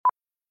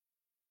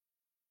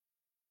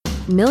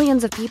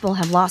Millions of people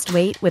have lost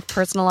weight with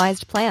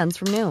personalized plans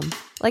from Noom.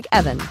 Like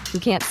Evan, who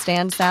can't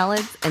stand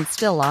salads and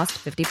still lost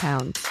 50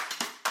 pounds.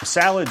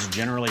 Salads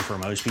generally for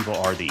most people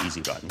are the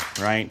easy button,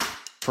 right?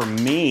 For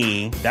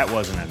me, that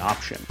wasn't an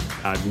option.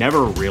 I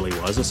never really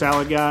was a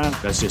salad guy.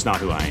 That's just not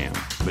who I am.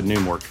 But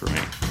Noom worked for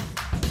me.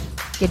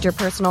 Get your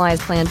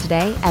personalized plan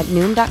today at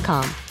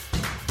Noom.com.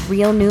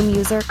 Real Noom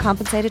user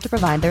compensated to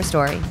provide their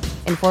story.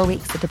 In 4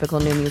 weeks, the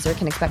typical Noom user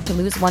can expect to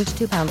lose 1 to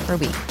 2 pounds per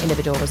week.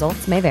 Individual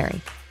results may vary.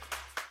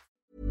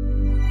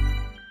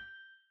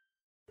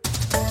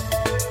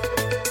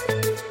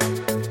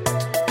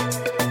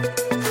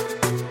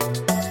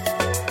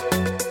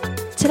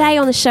 Today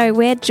on the show,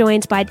 we're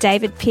joined by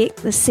David Pich,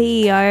 the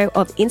CEO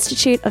of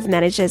Institute of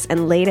Managers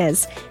and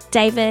Leaders.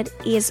 David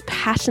is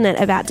passionate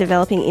about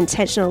developing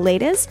intentional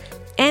leaders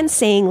and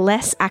seeing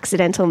less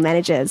accidental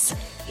managers.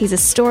 He's a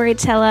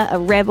storyteller, a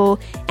rebel,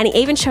 and he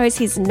even chose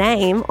his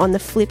name on the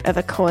flip of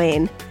a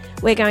coin.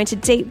 We're going to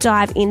deep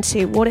dive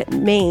into what it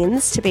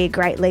means to be a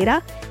great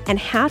leader and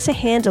how to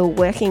handle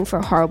working for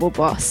a horrible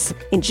boss.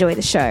 Enjoy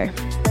the show.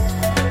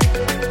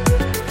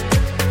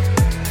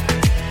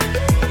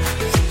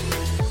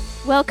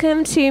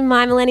 Welcome to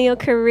My Millennial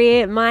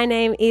Career. My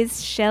name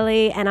is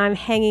Shelley and I'm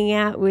hanging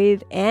out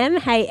with Em.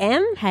 Hey,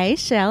 Em. Hey,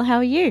 Shell. How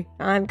are you?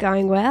 I'm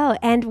going well.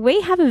 And we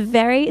have a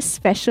very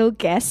special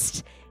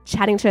guest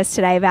chatting to us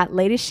today about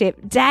leadership.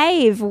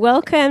 Dave,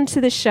 welcome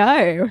to the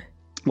show.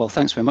 Well,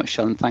 thanks very much,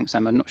 Shell, and thanks,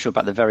 Em. I'm not sure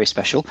about the very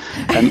special,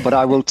 but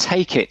I will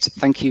take it.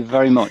 Thank you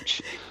very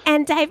much.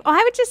 And Dave,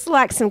 I would just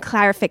like some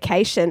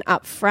clarification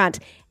up front.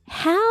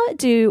 How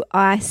do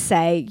I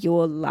say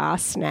your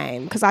last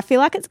name? Because I feel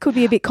like it could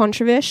be a bit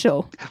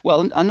controversial.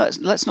 Well,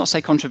 let's not say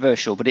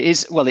controversial, but it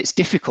is. Well, it's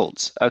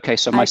difficult. Okay,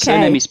 so my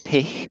surname is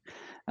Pich,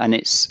 and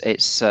it's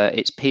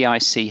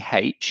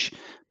P-I-C-H.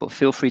 But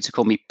feel free to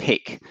call me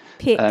Pich,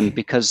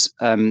 because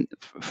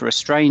for a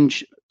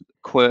strange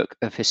quirk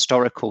of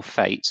historical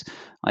fate,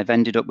 I've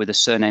ended up with a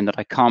surname that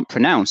I can't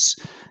pronounce.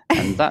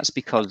 And that's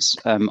because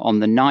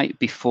on the night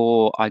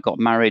before I got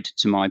married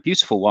to my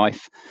beautiful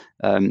wife,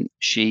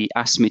 she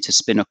asked me to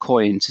spin a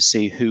coin to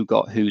see who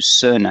got whose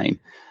surname.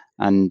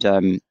 And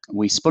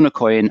we spun a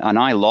coin and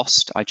I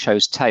lost. I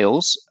chose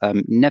tails.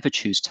 Never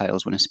choose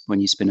tails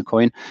when you spin a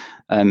coin.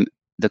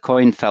 The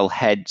coin fell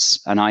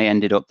heads and I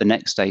ended up the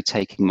next day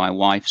taking my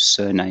wife's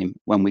surname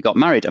when we got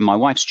married. And my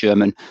wife's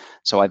German,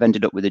 so I've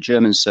ended up with a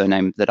German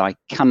surname that I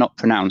cannot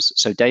pronounce.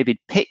 So David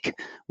Pich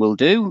will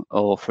do,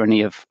 or for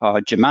any of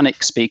our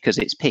Germanic speakers,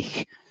 it's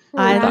Pich.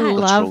 I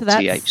love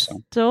that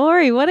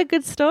story. What a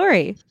good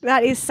story.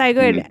 That is so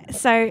good.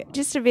 So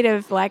just a bit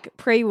of like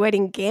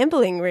pre-wedding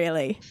gambling,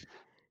 really.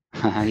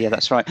 Yeah,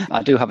 that's right.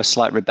 I do have a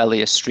slight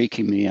rebellious streak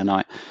in me, and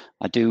I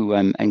do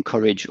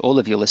encourage all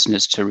of your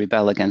listeners to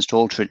rebel against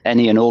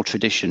any and all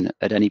tradition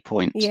at any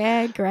point.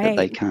 Yeah, great. That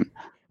they can.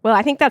 Well,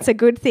 I think that's a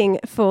good thing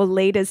for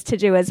leaders to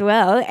do as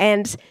well.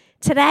 And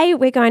today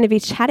we're going to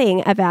be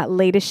chatting about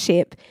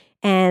leadership,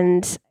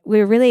 and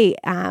we've been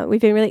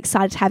really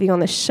excited to have you on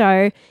the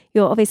show.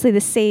 You're obviously the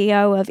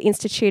CEO of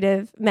Institute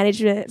of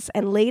Managers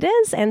and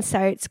Leaders, and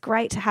so it's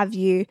great to have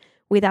you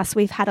with us.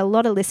 We've had a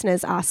lot of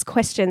listeners ask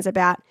questions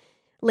about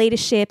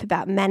leadership,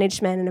 about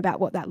management, and about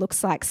what that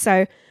looks like.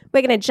 So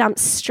we're going to jump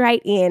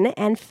straight in.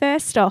 And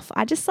first off,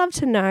 I'd just love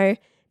to know,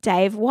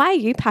 Dave, why are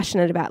you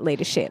passionate about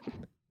leadership?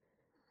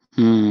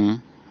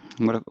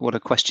 What a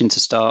question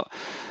to start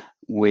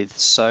with.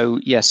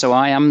 So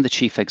I am the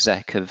chief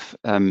exec of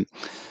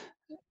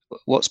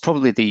what's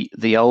probably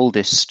the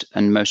oldest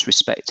and most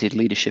respected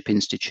leadership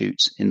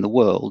institute in the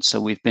world.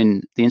 So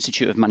the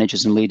Institute of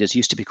Managers and Leaders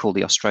used to be called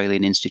the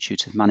Australian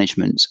Institute of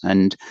Management,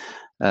 and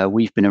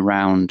we've been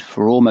around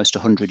for almost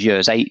 100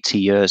 years, 80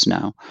 years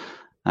now.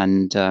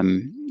 And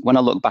when I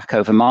look back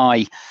over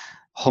my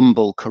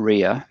humble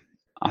career,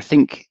 I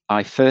think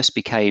I first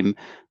became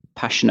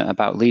passionate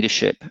about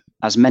leadership,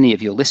 as many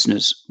of your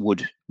listeners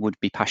would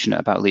be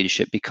passionate about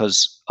leadership,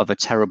 because of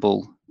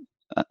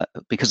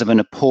an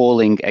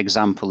appalling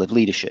example of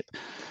leadership.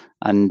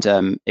 And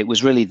it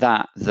was really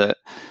that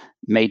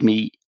made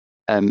me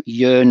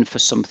yearn for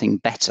something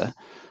better.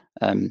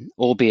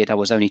 Albeit I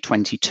was only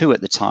 22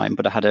 at the time,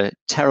 but I had a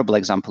terrible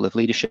example of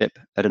leadership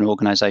at an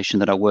organization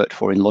that I worked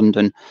for in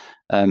London.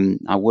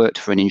 I worked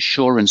for an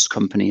insurance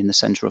company in the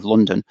center of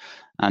London.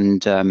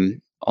 And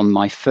on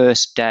my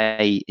first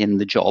day in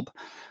the job,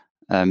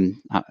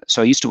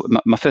 so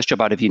my first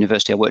job out of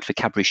university, I worked for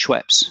Cadbury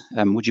Schweppes.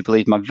 Would you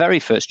believe my very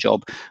first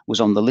job was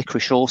on the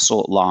licorice all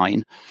sort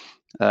line?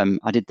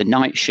 I did the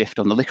night shift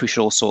on the licorice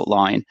all sort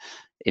line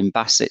in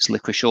Bassett's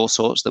Licorice All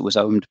Sorts that was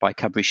owned by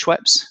Cadbury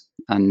Schweppes.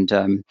 And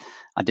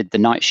I did the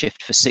night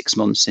shift for 6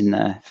 months in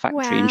their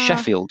factory in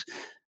Sheffield.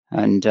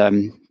 And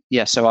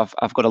so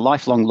I've got a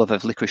lifelong love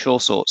of licorice all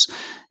sorts,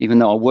 even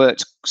though I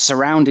worked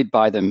surrounded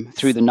by them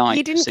through the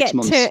night for 6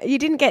 months. You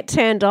didn't get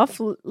turned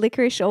off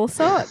licorice all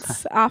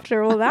sorts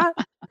after all that?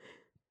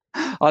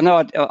 I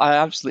know, I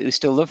absolutely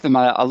still love them.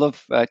 I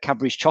love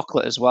Cadbury's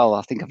chocolate as well.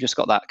 I think I've just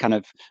got that kind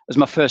of, it was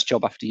my first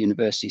job after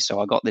university, so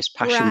I got this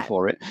passion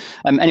for it.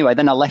 Anyway,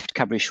 then I left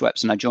Cadbury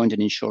Schweppes and I joined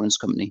an insurance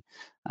company.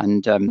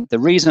 And the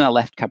reason I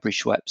left Cadbury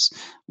Schweppes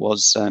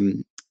was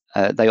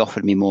they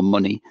offered me more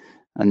money.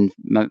 And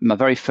my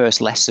very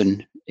first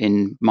lesson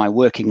in my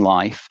working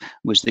life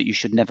was that you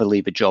should never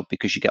leave a job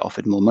because you get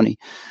offered more money.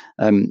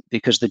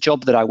 Because the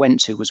job that I went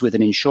to was with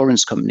an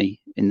insurance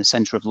company in the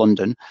centre of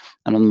London.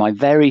 And on my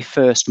very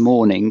first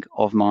morning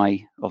of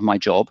my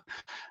job,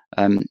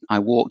 I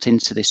walked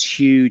into this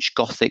huge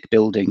Gothic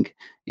building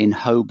in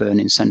Holborn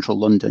in central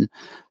London.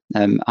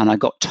 And I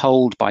got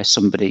told by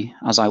somebody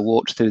as I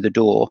walked through the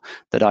door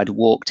that I'd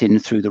walked in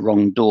through the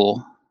wrong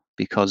door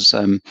because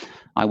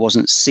I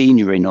wasn't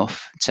senior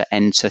enough to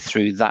enter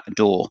through that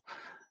door.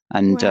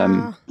 And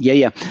wow.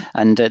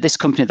 And this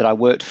company that I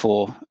worked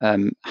for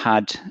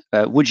had,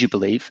 would you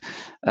believe,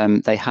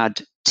 they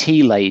had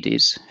tea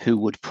ladies who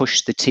would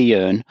push the tea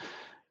urn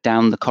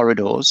down the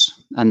corridors,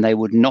 and they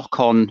would knock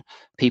on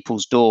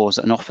people's doors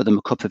and offer them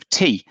a cup of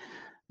tea.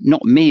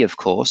 Not me, of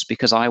course,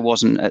 because I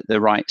wasn't at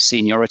the right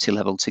seniority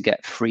level to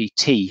get free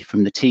tea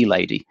from the tea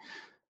lady.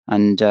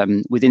 And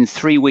within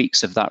 3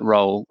 weeks of that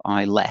role,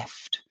 I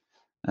left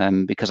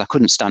because I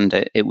couldn't stand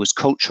it. It was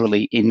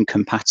culturally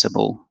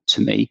incompatible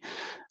to me.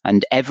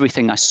 And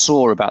everything I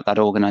saw about that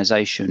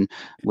organization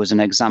was an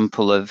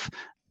example of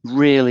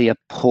really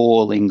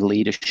appalling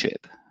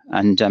leadership.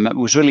 And it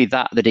was really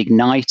that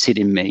ignited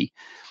in me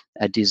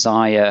a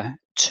desire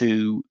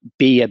to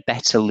be a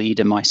better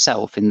leader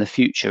myself in the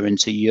future and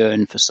to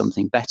yearn for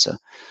something better.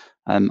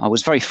 I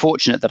was very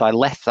fortunate that I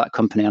left that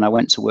company and I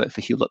went to work for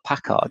Hewlett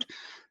Packard.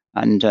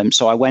 And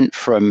so I went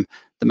from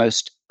the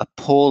most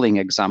appalling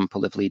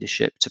example of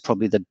leadership to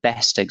probably the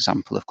best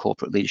example of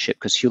corporate leadership,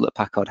 because Hewlett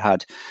Packard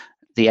had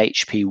the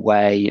HP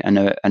way and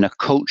a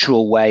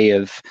cultural way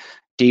of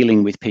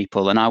dealing with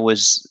people. And I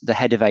was the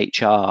head of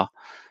HR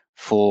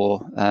for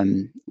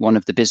one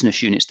of the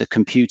business units, the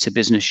computer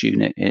business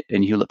unit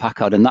in Hewlett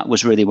Packard. And that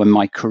was really when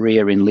my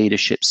career in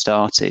leadership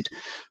started.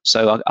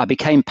 So I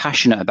became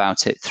passionate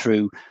about it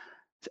through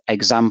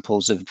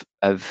examples of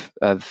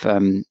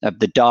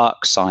the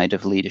dark side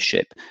of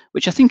leadership,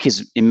 which I think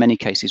is in many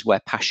cases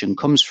where passion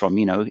comes from.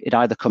 You know, it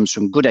either comes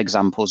from good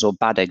examples or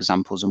bad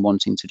examples and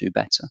wanting to do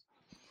better.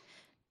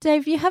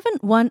 Dave, you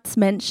haven't once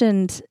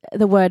mentioned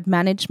the word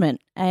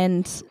management,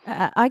 and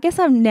I guess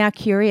I'm now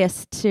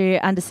curious to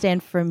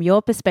understand from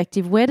your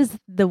perspective, where does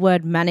the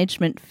word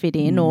management fit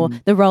in, or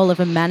the role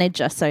of a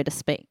manager, so to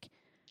speak?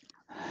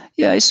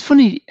 Yeah, it's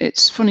funny,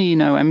 you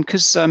know,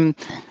 because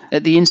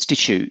at the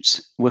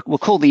Institute, we're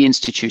called the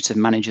Institute of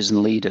Managers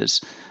and Leaders,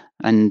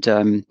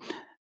 and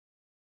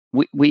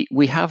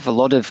we have a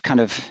lot of kind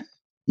of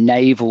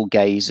navel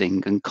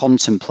gazing and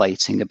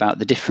contemplating about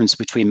the difference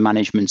between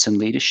management and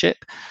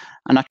leadership.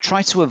 And I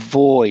try to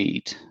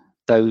avoid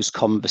those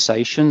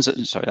conversations.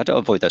 Sorry, I don't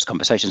avoid those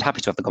conversations. Happy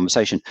to have the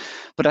conversation,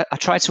 but I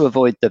try to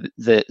avoid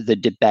the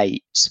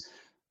debates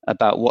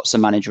about what's a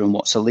manager and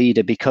what's a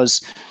leader,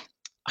 because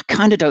I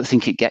kind of don't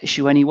think it gets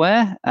you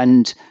anywhere,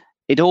 and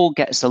it all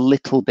gets a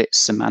little bit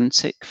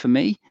semantic for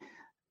me.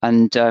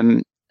 And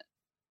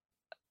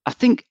I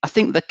think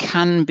there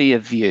can be a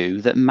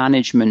view that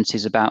management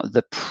is about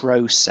the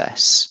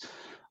process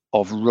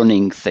of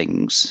running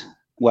things,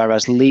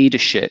 whereas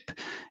leadership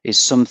is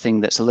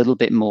something that's a little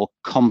bit more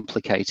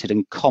complicated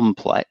and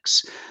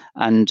complex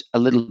and a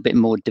little bit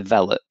more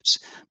developed.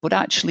 But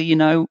actually, you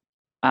know,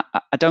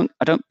 I don't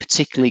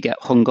particularly get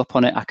hung up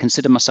on it. I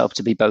consider myself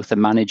to be both a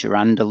manager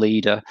and a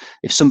leader.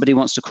 If somebody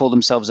wants to call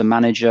themselves a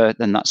manager,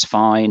 then that's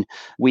fine.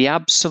 We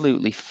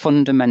absolutely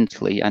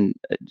fundamentally, and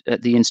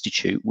at the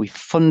Institute, we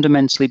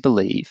fundamentally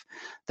believe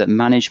that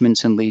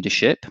management and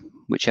leadership,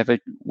 whichever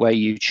way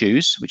you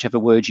choose, whichever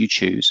word you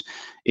choose,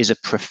 is a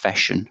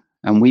profession.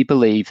 And we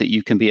believe that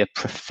you can be a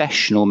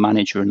professional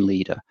manager and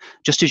leader,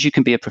 just as you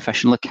can be a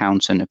professional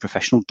accountant, a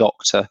professional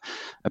doctor,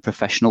 a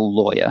professional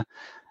lawyer.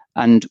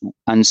 And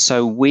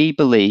so we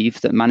believe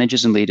that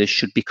managers and leaders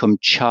should become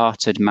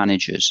chartered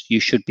managers.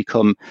 You should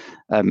become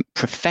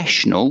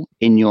professional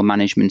in your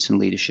management and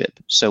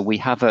leadership. So we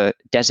have a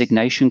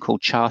designation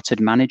called chartered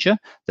manager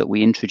that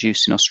we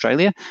introduced in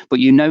Australia, but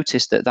you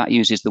notice that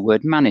uses the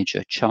word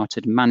manager,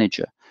 chartered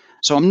manager.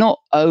 So I'm not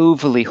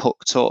overly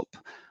hooked up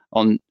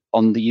on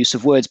the use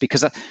of words,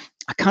 because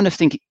I kind of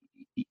think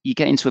you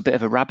get into a bit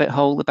of a rabbit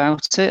hole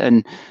about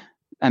it,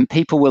 and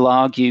people will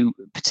argue,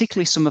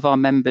 particularly some of our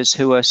members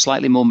who are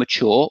slightly more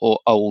mature or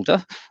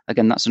older.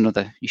 Again, that's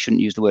another, you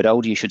shouldn't use the word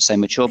older, you should say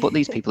mature, but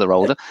these people are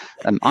older.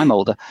 I'm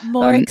older.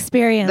 More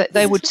experienced.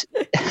 They would,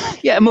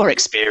 yeah, more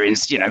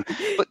experienced, you know,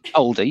 but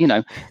older, you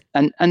know.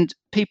 And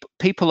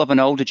people of an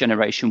older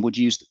generation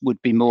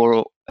would be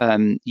more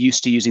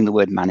used to using the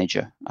word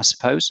manager, I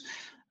suppose.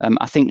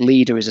 I think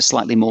leader is a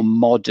slightly more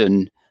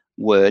modern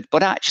word,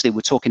 but actually we're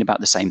talking about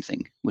the same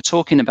thing. We're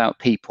talking about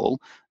people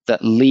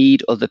that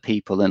lead other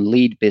people and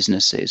lead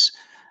businesses,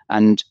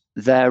 and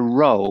their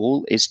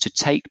role is to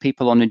take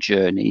people on a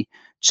journey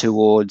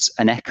towards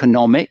an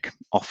economic,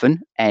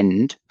 often,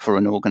 end for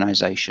an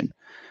organization.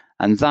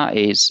 And that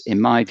is, in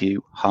my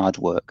view, hard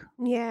work.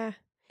 Yeah.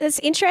 It's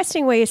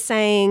interesting where you're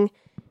saying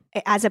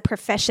as a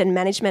profession,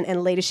 management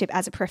and leadership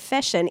as a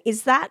profession.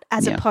 Is that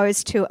as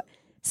opposed to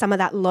some of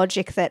that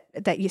logic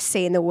that you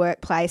see in the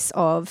workplace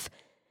of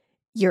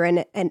you're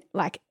an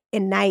like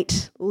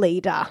innate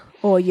leader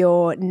or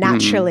you're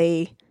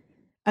naturally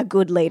a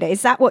good leader?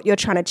 Is that what you're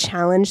trying to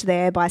challenge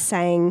there by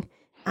saying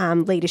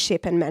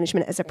leadership and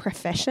management as a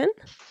profession?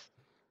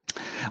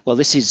 Well,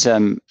 this is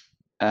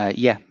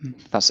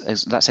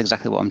that's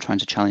exactly what I'm trying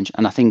to challenge,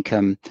 and I think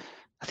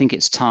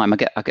it's time. I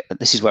get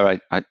this is where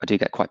I do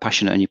get quite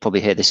passionate, and you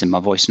probably hear this in my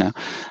voice now.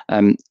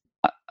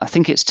 I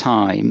think it's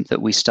time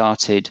that we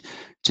started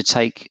to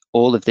take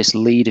all of this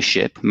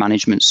leadership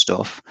management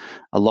stuff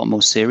a lot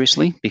more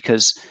seriously,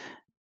 because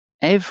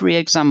every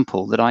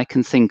example that I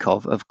can think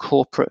of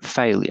corporate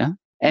failure,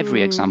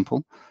 every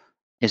example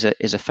is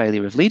a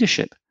failure of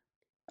leadership.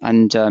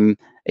 And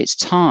it's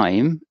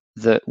time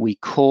that we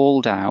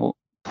called out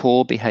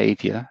poor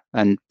behavior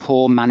and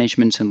poor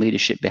management and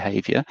leadership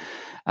behavior.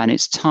 And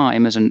it's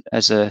time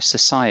as a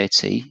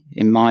society,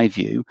 in my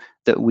view,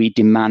 that we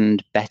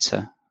demand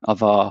better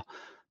of our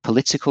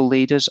political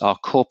leaders, our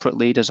corporate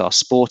leaders, our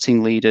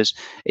sporting leaders.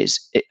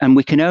 And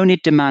we can only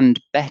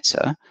demand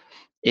better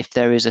if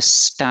there is a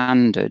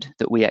standard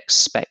that we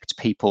expect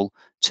people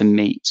to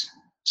meet.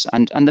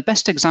 And the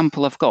best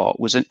example I've got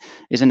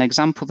is an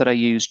example that I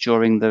used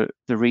during the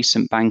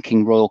recent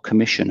Banking Royal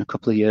Commission a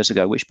couple of years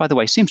ago, which, by the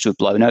way, seems to have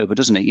blown over,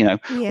 doesn't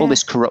it? All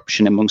this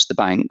corruption amongst the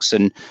banks,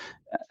 and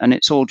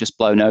it's all just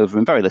blown over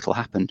and very little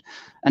happened.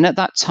 And at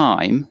that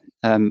time,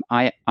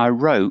 I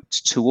wrote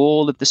to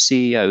all of the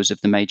CEOs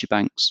of the major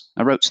banks.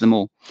 I wrote to them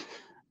all,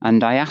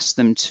 and I asked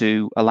them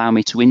to allow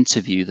me to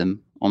interview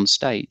them on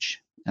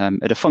stage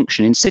at a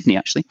function in Sydney,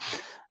 actually.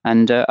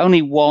 And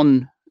only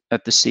one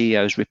of the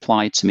CEOs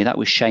replied to me. That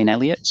was Shane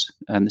Elliott,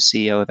 the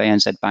CEO of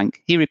ANZ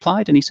Bank. He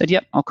replied and he said,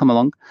 "Yep, I'll come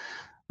along."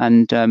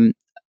 And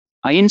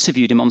I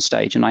interviewed him on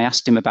stage, and I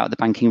asked him about the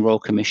Banking Royal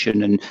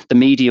Commission, and the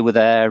media were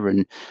there,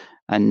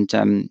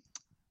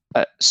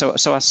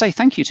 so I say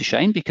thank you to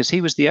Shane, because he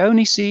was the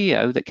only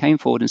CEO that came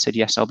forward and said,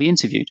 "Yes, I'll be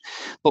interviewed."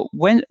 But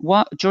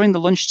during the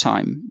lunch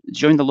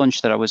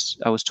that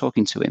I was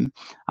talking to him,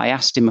 I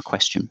asked him a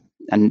question,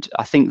 and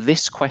I think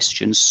this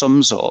question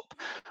sums up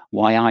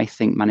why I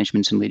think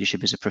management and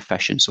leadership is a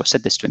profession. So I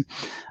said this to him.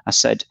 I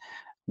said,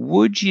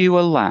 "Would you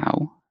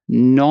allow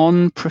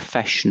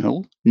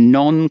non-professional,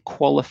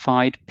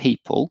 non-qualified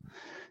people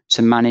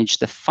to manage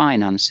the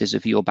finances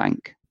of your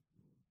bank?"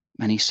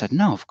 And he said,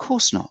 "No, of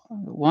course not.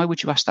 Why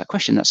would you ask that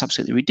question? That's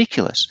absolutely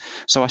ridiculous."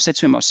 So I said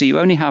to him, "So you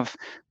only have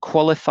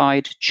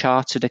qualified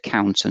chartered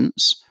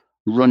accountants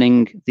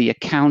running the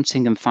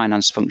accounting and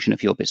finance function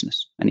of your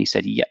business?" And he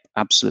said, "Yep,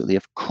 absolutely,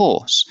 of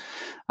course."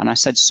 And I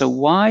said, "So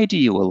why do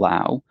you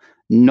allow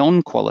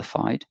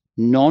non-qualified,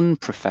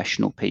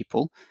 non-professional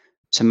people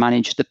to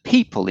manage the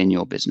people in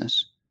your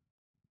business?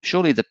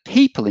 Surely the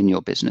people in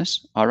your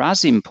business are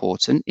as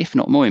important, if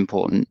not more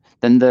important,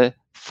 than the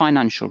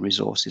financial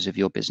resources of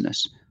your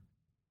business."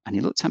 And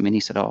he looked at me and he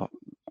said, "Oh,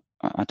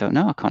 I don't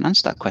know. I can't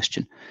answer that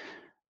question."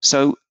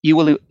 So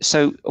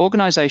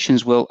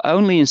organizations will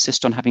only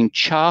insist on having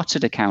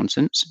chartered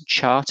accountants,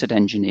 chartered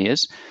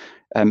engineers,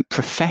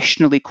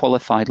 professionally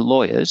qualified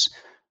lawyers,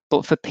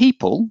 but for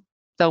people,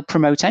 they'll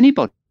promote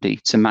anybody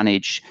to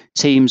manage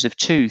teams of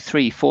 200,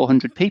 300,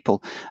 400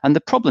 people. And the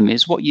problem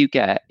is, what you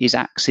get is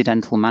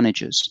accidental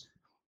managers.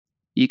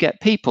 You get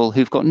people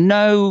who've got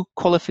no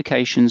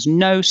qualifications,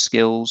 no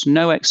skills,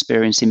 no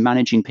experience in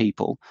managing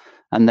people,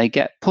 and they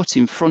get put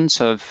in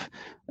front of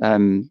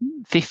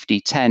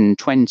 50, 10,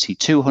 20,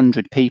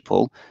 200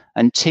 people,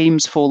 and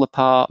teams fall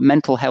apart,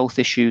 mental health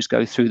issues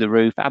go through the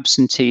roof,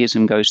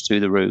 absenteeism goes through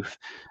the roof.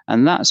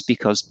 And that's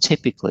because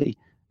typically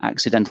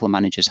accidental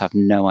managers have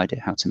no idea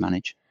how to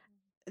manage.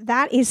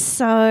 That is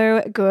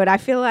so good. I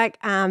feel like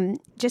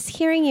just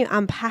hearing you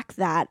unpack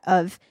that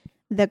of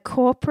the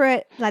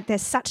corporate, like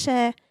there's such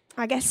a,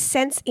 I guess,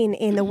 sense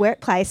in the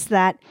workplace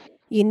that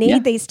you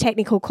need these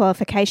technical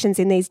qualifications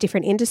in these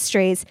different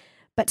industries,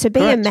 but to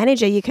be a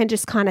manager, you can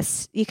just kind of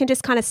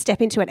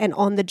step into it and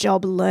on the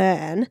job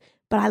learn.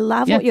 But I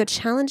love what you're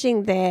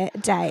challenging there,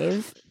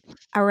 Dave,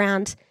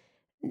 around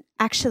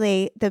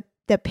actually the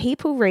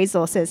people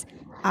resources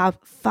are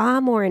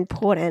far more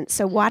important.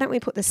 So why don't we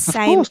put the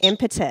same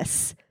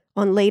impetus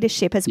on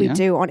leadership as we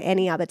do on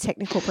any other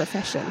technical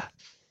profession?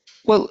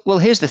 Well,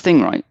 here's the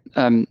thing, right?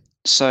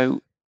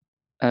 So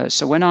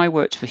when I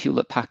worked for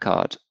Hewlett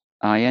Packard,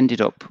 I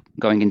ended up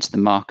going into the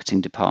marketing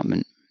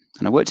department,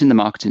 and I worked in the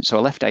marketing. So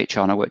I left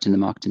HR and I worked in the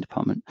marketing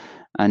department.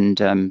 And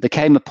there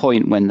came a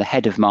point when the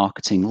head of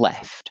marketing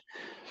left,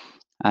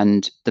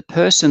 and the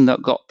person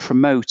that got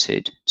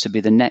promoted to be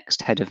the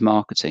next head of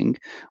marketing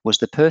was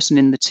the person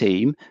in the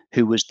team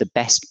who was the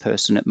best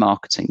person at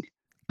marketing.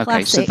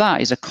 Okay, so that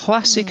is a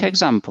classic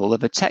example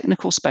of a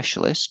technical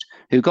specialist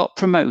who got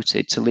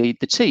promoted to lead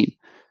the team.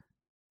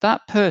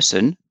 That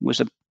person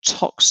was a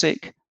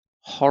toxic,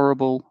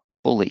 horrible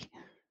bully.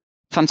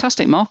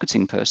 Fantastic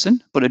marketing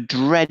person, but a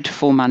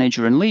dreadful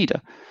manager and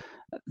leader.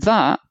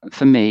 That,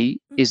 for me,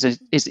 is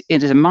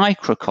a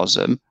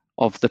microcosm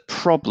of the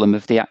problem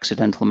of the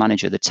accidental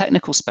manager, the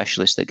technical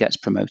specialist that gets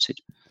promoted.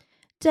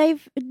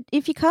 Dave,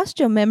 if you cast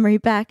your memory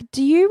back,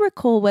 do you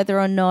recall whether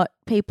or not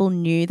people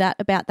knew that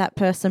about that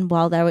person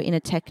while they were in a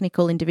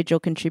technical individual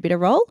contributor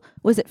role?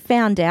 Was it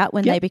found out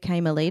when they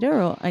became a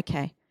leader? Or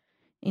okay,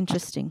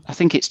 interesting. I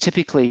think it's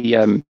typically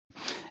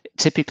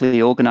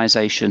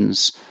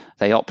organisations,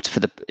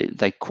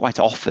 they quite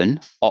often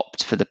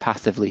opt for the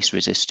path of least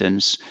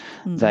resistance.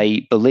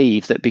 They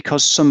believe that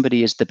because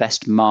somebody is the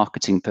best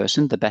marketing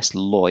person, the best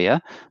lawyer,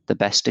 the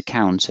best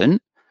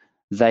accountant,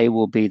 they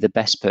will be the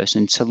best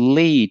person to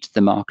lead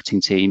the marketing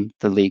team,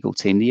 the legal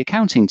team, the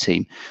accounting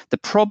team. The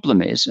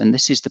problem is, and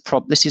this is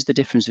the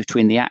difference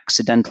between the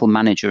accidental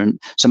manager and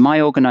so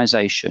my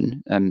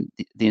organisation, the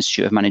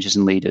Institute of Managers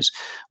and Leaders,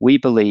 we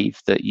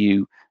believe that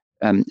you,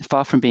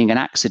 far from being an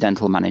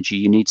accidental manager,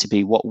 you need to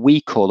be what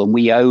we call, and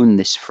we own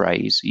this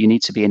phrase, you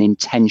need to be an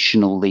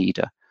intentional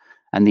leader.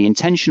 And the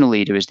intentional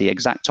leader is the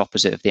exact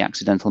opposite of the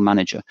accidental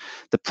manager.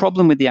 The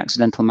problem with the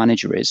accidental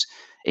manager is,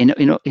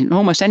 in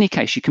almost any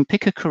case, you can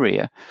pick a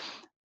career,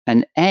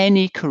 and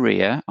any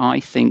career, I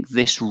think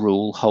this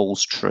rule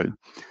holds true.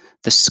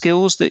 The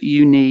skills that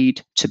you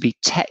need to be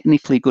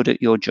technically good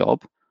at your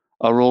job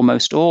are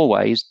almost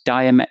always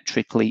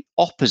diametrically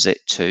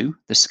opposite to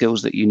the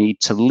skills that you need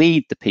to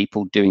lead the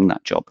people doing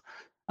that job.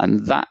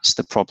 And that's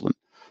the problem.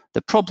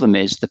 The problem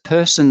is the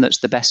person that's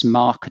the best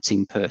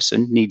marketing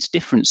person needs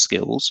different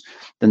skills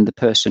than the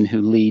person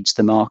who leads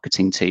the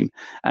marketing team.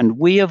 And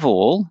we have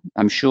all,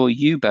 I'm sure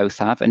you both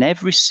have, and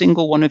every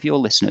single one of your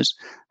listeners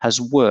has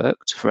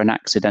worked for an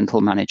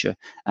accidental manager,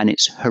 and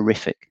it's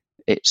horrific.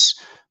 It's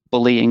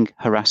bullying,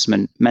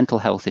 harassment, mental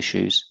health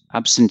issues,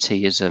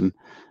 absenteeism,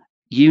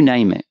 you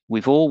name it.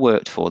 We've all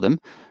worked for them.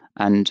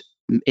 And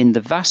in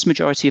the vast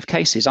majority of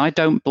cases, I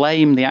don't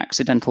blame the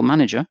accidental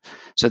manager.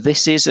 So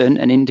this isn't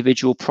an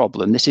individual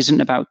problem. This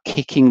isn't about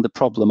kicking the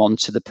problem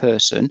onto the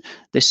person.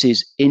 This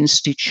is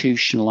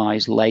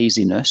institutionalized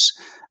laziness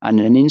and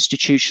an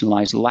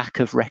institutionalized lack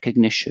of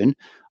recognition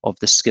of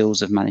the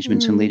skills of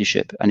management and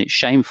leadership. And it's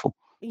shameful.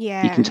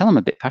 Yeah. You can tell I'm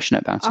a bit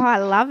passionate about it. Oh, I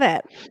love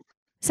it.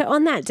 So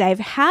on that, Dave,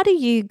 how do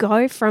you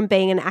go from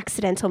being an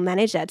accidental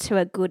manager to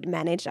a good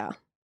manager?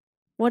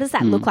 What does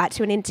that look like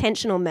to an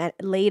intentional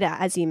leader,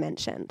 as you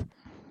mentioned?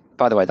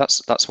 By the way,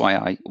 that's why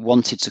I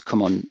wanted to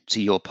come on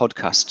to your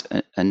podcast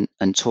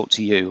and talk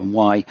to you, and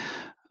why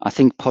I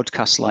think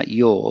podcasts like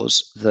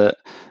yours that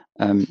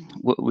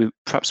we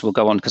perhaps will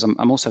go on, because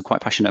I'm also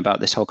quite passionate about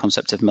this whole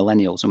concept of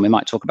millennials, and we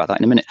might talk about that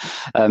in a minute.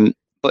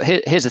 But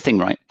here's the thing,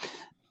 right?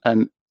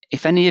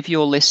 If any of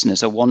your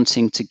listeners are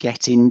wanting to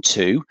get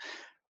into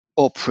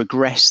or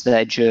progress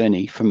their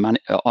journey from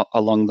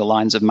along the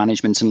lines of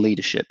management and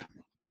leadership,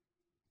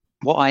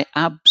 what I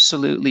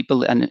absolutely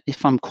believe, and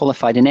if I'm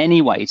qualified in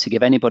any way to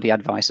give anybody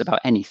advice about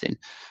anything,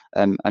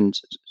 and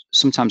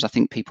sometimes I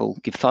think people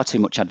give far too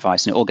much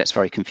advice and it all gets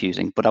very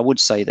confusing, but I would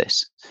say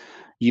this: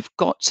 you've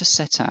got to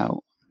set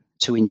out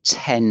to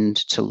intend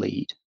to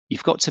lead.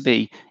 You've got to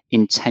be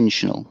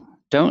intentional.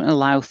 Don't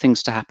allow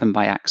things to happen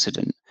by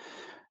accident.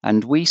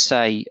 And we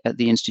say at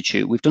the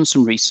Institute, we've done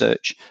some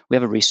research. We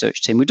have a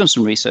research team. We've done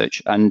some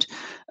research, and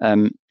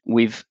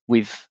we've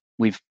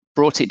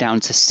brought it down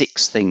to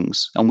 6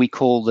 things, and we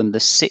call them the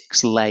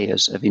 6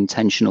 layers of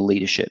intentional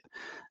leadership.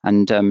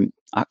 And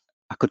I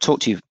could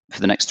talk to you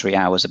for the next 3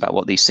 hours about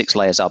what these 6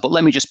 layers are, but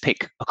let me just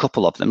pick a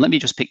couple of them. Let me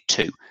just pick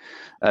 2.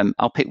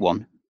 I'll pick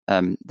one,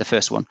 the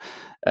first one.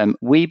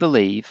 We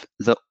believe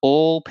that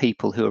all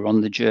people who are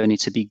on the journey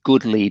to be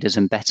good leaders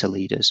and better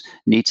leaders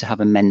need to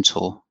have a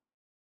mentor.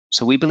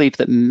 So we believe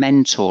that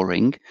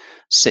mentoring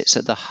sits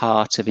at the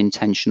heart of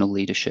intentional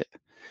leadership.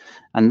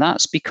 And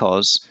that's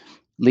because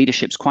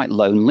leadership's quite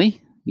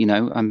lonely. You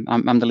know,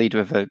 I'm the leader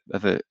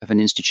of an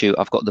institute.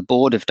 I've got the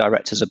board of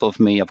directors above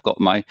me. I've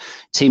got my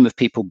team of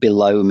people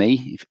below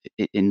me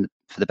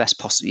for the best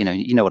possible.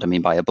 You know what I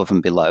mean by above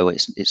and below.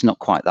 It's not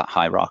quite that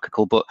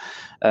hierarchical, but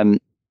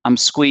I'm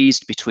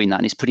squeezed between that,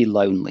 and it's pretty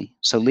lonely.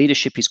 So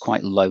leadership is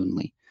quite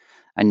lonely,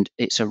 and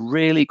it's a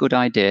really good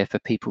idea for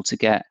people to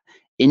get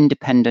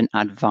independent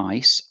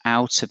advice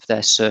out of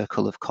their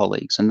circle of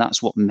colleagues, and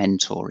that's what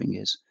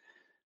mentoring is.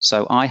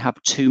 So I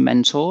have 2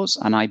 mentors,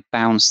 and I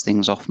bounce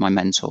things off my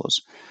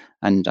mentors,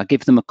 and I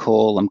give them a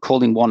call. I'm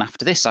calling one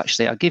after this,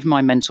 actually. I give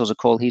my mentors a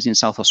call. He's in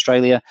South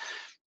Australia,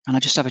 and I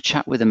just have a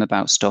chat with him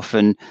about stuff.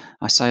 And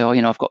I say,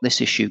 I've got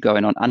this issue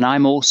going on. And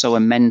I'm also a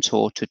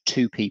mentor to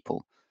 2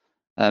 people.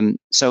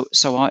 So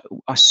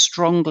I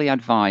strongly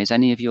advise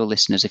any of your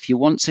listeners, if you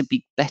want to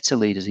be better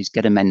leaders, is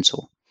get a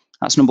mentor.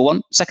 That's number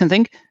 1. Second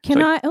thing.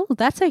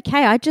 That's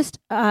okay. I just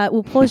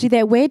will pause you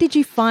there. Where did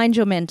you find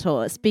your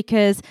mentors?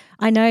 Because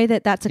I know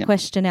that's a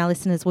question our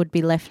listeners would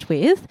be left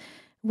with.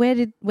 Where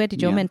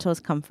did your mentors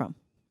come from?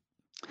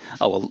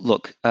 Oh, well,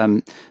 look,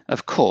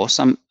 of course,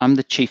 I'm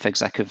the chief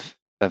exec of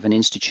an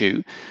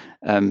institute,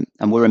 and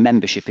we're a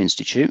membership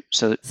institute.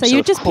 So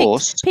you just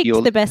picked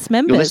the best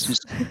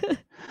members.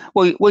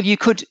 well, you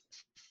could.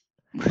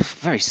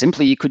 Very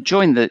simply, you could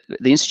join the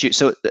Institute.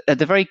 So at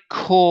the very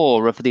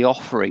core of the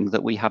offering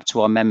that we have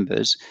to our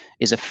members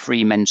is a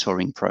free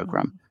mentoring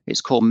program.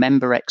 It's called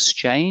Member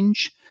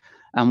Exchange.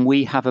 And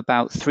we have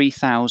about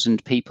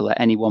 3,000 people at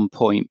any one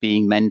point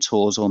being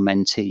mentors or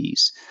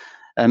mentees.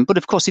 But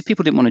of course, if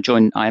people didn't want to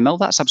join IML,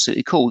 that's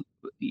absolutely cool.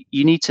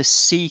 You need to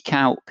seek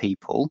out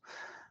people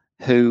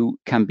who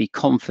can be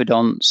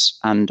confidants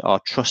and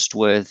are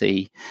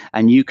trustworthy,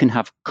 and you can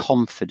have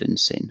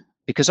confidence in.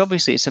 Because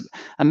obviously,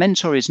 a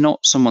mentor is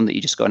not someone that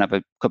you just go and have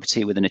a cup of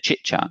tea with and a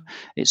chit chat.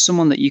 It's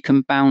someone that you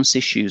can bounce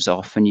issues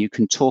off, and you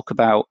can talk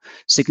about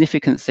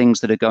significant things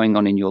that are going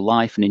on in your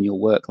life and in your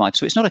work life.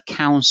 So it's not a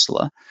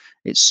counselor.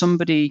 It's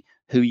somebody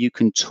who you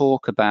can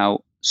talk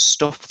about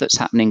stuff that's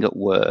happening at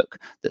work,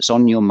 that's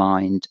on your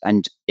mind,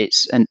 and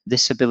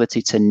this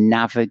ability to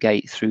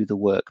navigate through the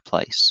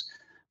workplace,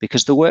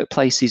 because the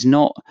workplace is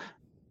not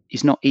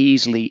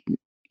easily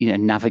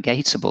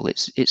navigatable.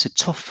 It's a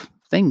tough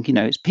thing.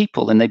 It's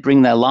people, and they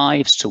bring their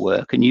lives to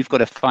work, and you've got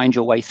to find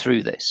your way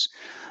through this.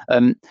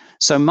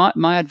 So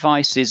my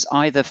advice is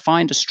either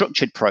find a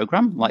structured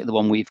program like the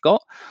one we've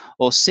got,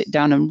 or sit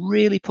down and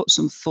really put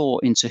some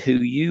thought into who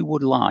you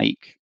would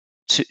like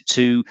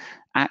to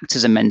act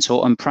as a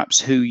mentor, and perhaps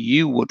who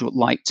you would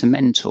like to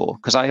mentor.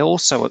 Because I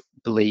also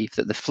believe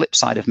that the flip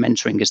side of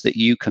mentoring is that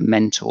you can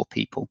mentor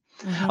people.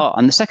 Oh,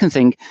 and the second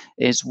thing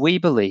is, we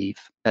believe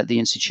at the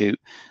Institute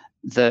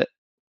that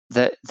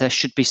there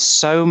should be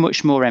so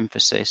much more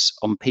emphasis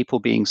on people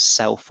being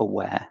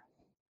self-aware.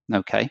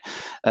 Okay.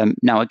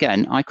 Now,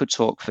 again, I could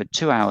talk for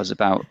 2 hours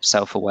about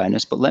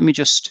self-awareness, but let me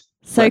just.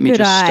 Don't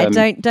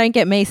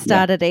get me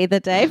started either,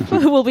 Dave.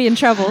 We'll be in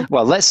trouble.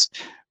 Well, let's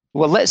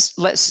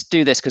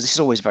do this, because this is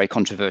always very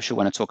controversial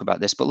when I talk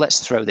about this. But let's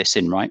throw this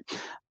in, right?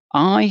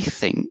 I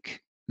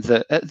think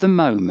that at the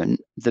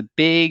moment, the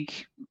big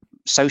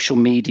social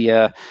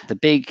media, the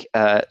big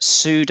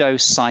pseudo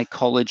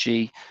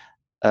psychology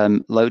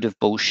load of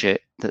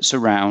bullshit that's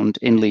around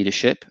in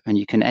leadership, and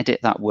you can edit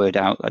that word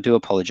out, I do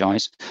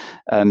apologize,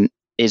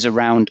 is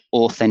around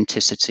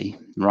authenticity,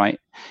 right?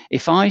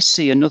 If I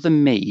see another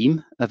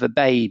meme of a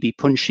baby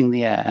punching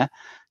the air,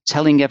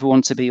 telling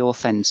everyone to be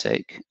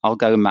authentic, I'll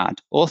go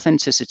mad.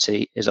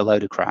 Authenticity is a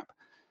load of crap.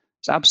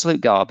 It's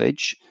absolute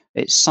garbage.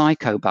 It's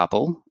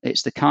psychobabble.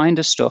 It's the kind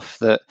of stuff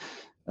that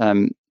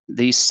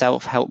these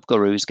self-help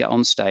gurus get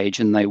on stage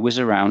and they whiz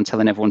around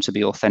telling everyone to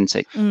be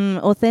authentic.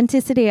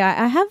 Authenticity.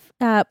 I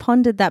have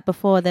pondered that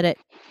before, that it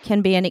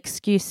can be an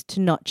excuse to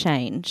not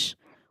change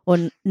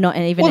or not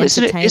even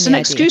entertain. It's an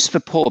excuse for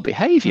poor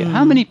behavior.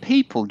 How many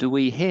people do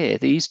we hear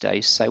these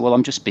days say, well,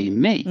 I'm just being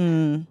me?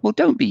 Well,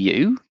 don't be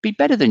you. Be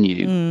better than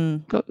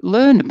you.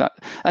 Learn about.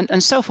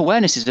 And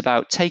self-awareness is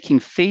about taking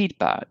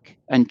feedback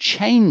and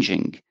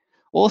changing.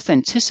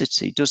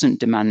 Authenticity doesn't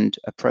demand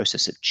a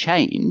process of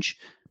change.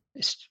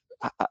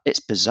 It's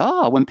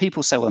bizarre when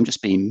people say, well, I'm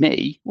just being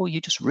me. Well,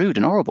 you're just rude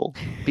and horrible.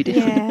 Be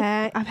different.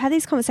 Yeah, I've had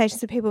these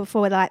conversations with people before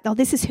where they're like, oh,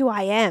 this is who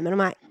I am. And I'm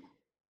like,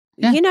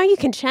 you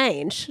can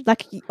change.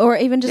 Or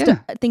even just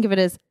think of it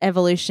as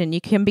evolution.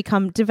 You can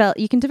develop,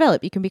 you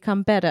can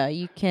become better,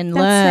 you can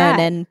learn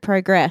and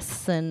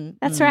progress. And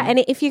that's right. And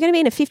if you're going to be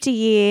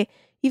in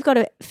you've got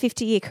a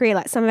 50-year career,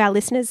 like some of our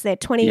listeners, they're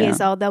 20 years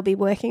old, they'll be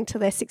working till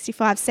they're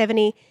 65,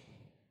 70.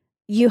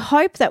 You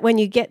hope that when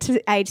you get to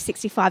age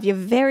 65, you're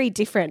very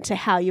different to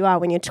how you are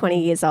when you're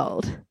 20 years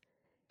old.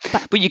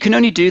 But you can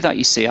only do that,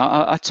 you see.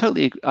 I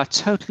totally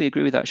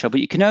agree with that, Cheryl.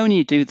 But you can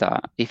only do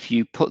that if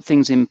you put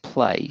things in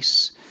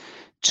place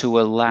to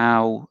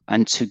allow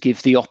and to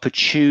give the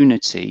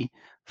opportunity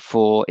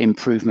for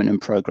improvement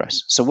and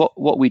progress. So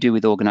what we do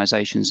with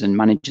organizations and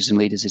managers and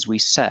leaders is we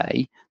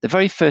say the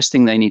very first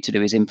thing they need to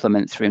do is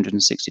implement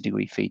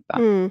 360-degree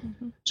feedback.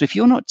 So if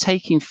you're not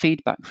taking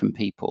feedback from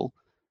people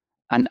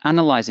and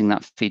analyzing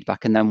that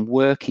feedback and then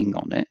working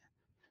on it,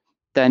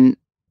 then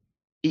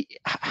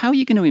how are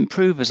you going to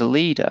improve as a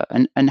leader?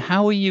 And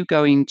how are you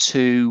going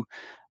to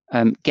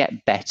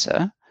get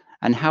better?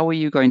 And how are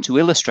you going to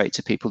illustrate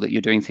to people that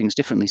you're doing things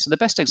differently? So the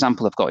best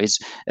example I've got is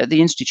at the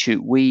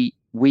Institute,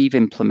 we've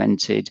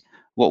implemented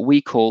what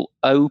we call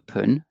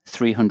open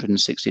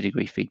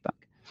 360-degree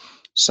feedback.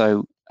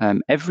 So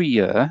every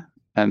year,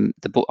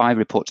 I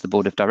report to the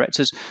board of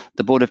directors.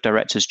 The board of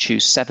directors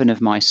choose 7 of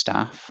my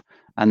staff,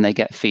 and they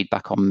get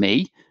feedback on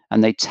me,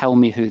 and they tell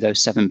me who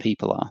those 7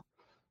 people are.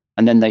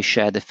 And then they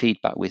share the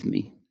feedback with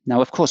me. Now,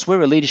 of course,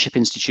 we're a leadership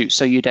institute,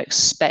 so you'd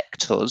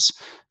expect us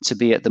to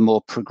be at the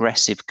more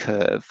progressive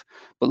curve.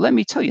 But let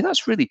me tell you,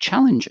 that's really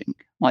challenging.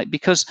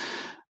 Because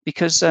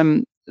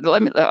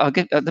I'll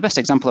give, the best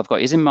example I've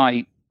got is in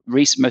my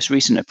most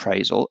recent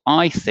appraisal.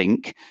 I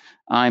think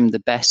I'm the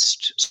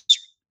best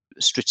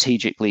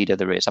strategic leader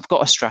there is. I've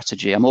got a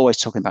strategy. I'm always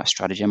talking about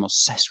strategy. I'm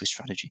obsessed with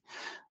strategy.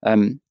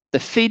 The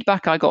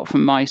feedback I got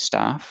from my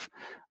staff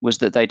was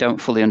that they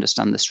don't fully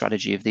understand the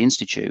strategy of the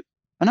Institute.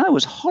 And I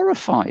was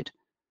horrified.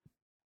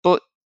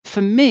 But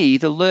for me,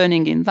 the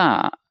learning in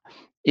that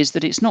is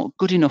that it's not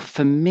good enough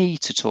for me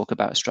to talk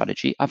about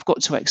strategy. I've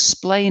got to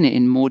explain it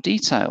in more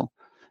detail.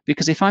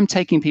 Because if I'm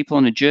taking people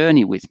on a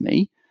journey with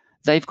me,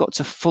 they've got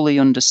to fully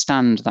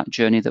understand that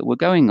journey that we're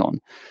going on.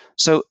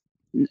 So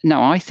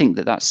now I think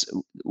that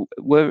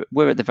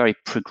we're at the very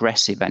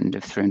progressive end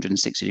of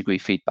 360-degree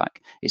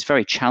feedback. It's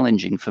very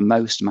challenging for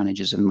most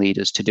managers and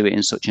leaders to do it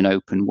in such an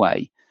open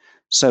way.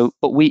 So,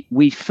 but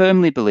we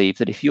firmly believe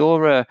that if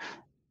you're a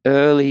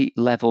early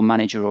level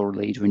manager or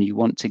leader and you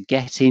want to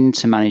get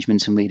into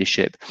management and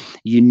leadership,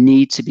 you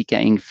need to be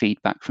getting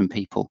feedback from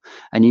people,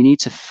 and you need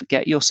to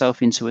get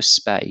yourself into a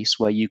space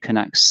where you can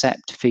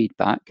accept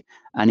feedback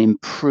and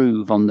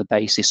improve on the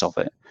basis of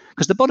it.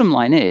 Because the bottom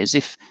line is,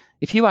 if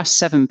you ask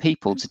 7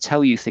 people to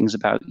tell you things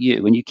about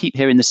you and you keep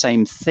hearing the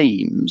same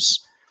themes,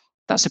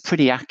 that's a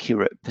pretty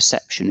accurate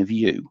perception of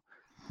you.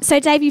 So,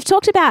 Dave, you've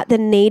talked about the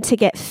need to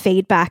get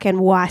feedback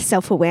and why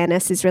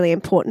self-awareness is really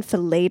important for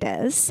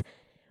leaders.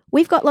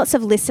 We've got lots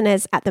of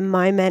listeners at the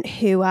moment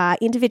who are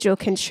individual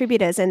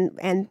contributors,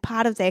 and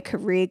part of their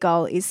career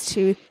goal is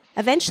to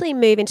eventually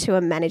move into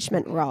a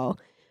management role.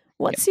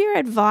 What's your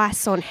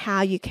advice on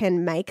how you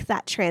can make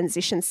that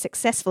transition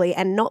successfully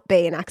and not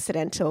be an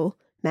accidental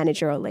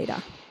manager or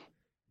leader?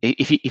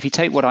 If you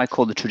take what I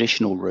call the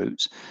traditional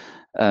route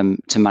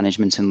to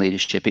management and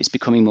leadership, it's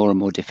becoming more and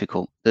more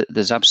difficult.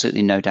 There's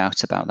absolutely no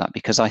doubt about that,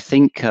 because I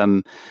think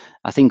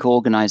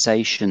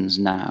organizations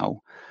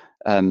now,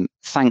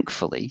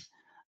 thankfully,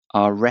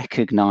 are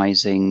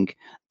recognizing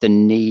the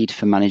need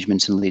for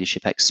management and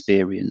leadership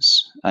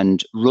experience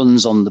and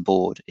runs on the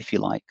board, if you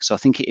like. So I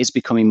think it is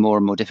becoming more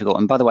and more difficult.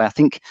 And by the way, I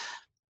think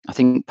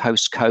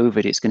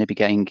post-COVID, it's going to be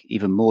getting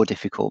even more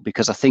difficult,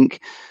 because I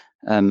think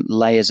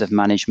layers of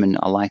management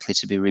are likely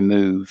to be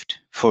removed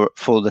for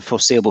the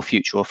foreseeable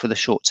future, or for the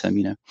short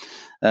term,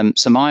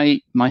 So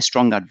my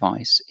strong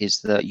advice is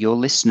that your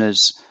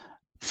listeners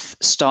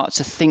start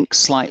to think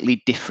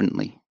slightly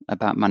differently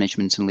about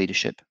management and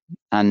leadership.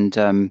 And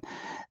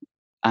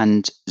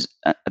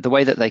the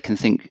way that they can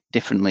think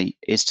differently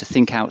is to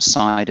think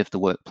outside of the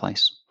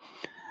workplace.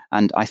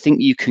 And I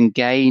think you can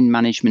gain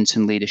management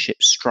and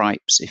leadership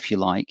stripes, if you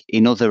like,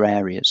 in other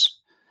areas.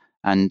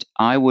 And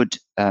I would,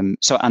 and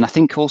I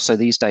think also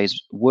these days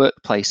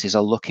workplaces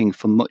are looking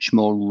for much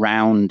more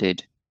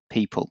rounded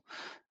people,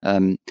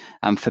 and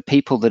for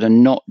people that are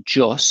not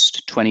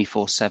just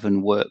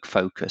 24/7 work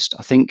focused.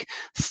 I think,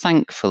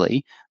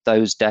 thankfully,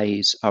 those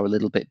days are a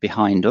little bit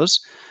behind us,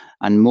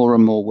 and more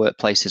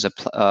workplaces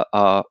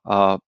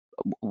are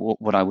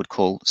what I would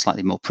call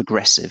slightly more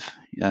progressive,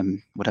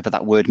 whatever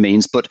that word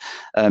means. But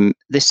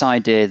this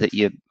idea that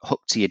you're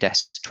hooked to your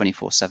desk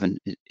 24/7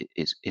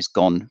 is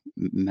gone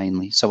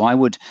mainly. So I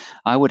would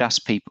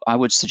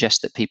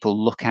suggest that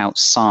people look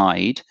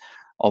outside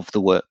of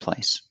the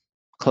workplace,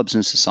 clubs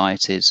and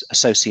societies,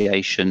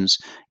 associations,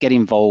 get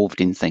involved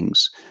in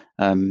things.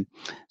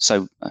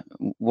 So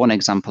one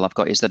example I've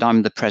got is that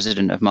I'm the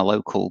president of my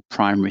local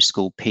primary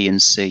school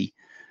P&C.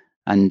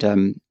 And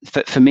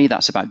for me,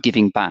 that's about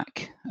giving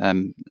back.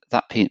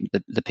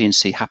 The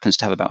P&C happens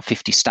to have about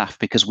 50 staff,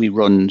 because we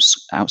run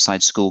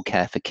outside school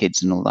care for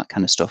kids and all that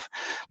kind of stuff.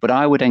 But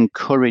I would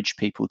encourage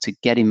people to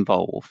get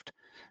involved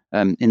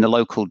in the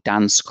local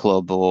dance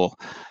club or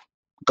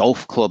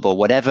golf club, or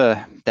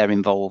whatever they're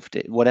involved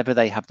in, whatever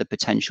they have the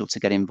potential to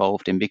get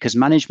involved in, because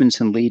management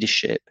and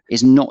leadership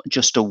is not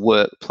just a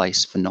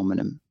workplace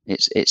phenomenon.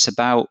 It's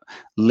about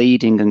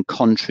leading and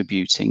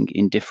contributing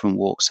in different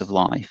walks of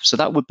life. So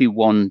that would be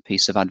one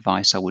piece of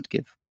advice I would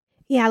give.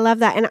 Yeah, I love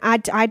that. And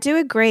I do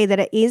agree that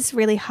it is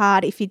really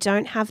hard if you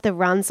don't have the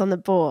runs on the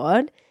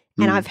board.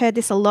 And I've heard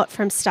this a lot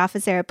from staff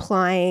as they're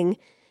applying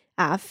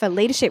for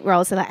leadership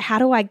roles. They're like, how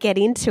do I get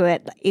into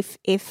it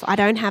if I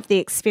don't have the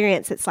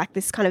experience? It's like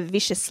this kind of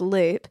vicious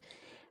loop.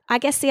 I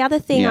guess the other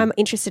thing I'm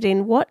interested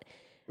in, what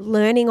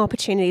learning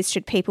opportunities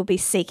should people be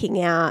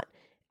seeking out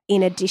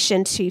in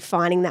addition to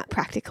finding that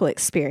practical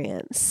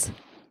experience?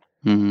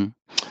 Mm-hmm.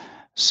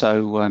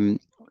 So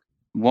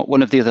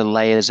one of the other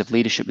layers of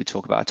leadership we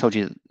talk about, I told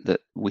you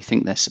that we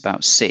think there's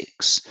about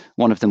 6.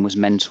 One of them was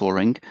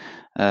mentoring.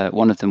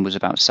 One of them was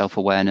about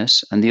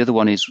self-awareness. And the other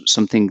one is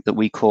something that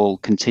we call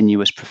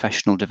continuous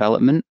professional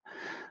development.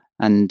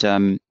 And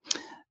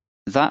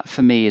that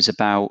for me is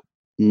about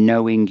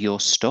knowing your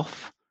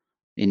stuff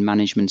in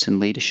management and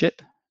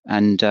leadership.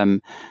 And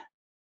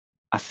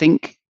I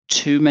think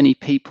too many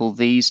people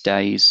these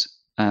days,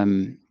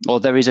 or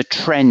there is a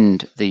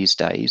trend these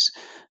days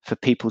for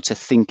people to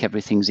think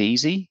everything's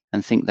easy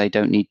and think they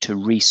don't need to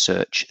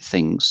research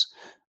things.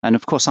 And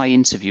of course, I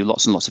interview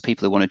lots and lots of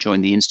people who want to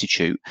join the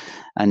Institute.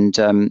 And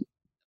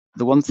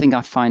the one thing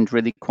I find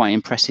really quite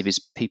impressive is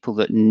people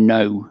that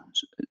know.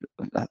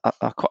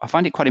 I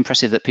find it quite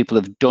impressive that people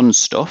have done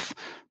stuff,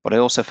 but I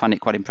also find it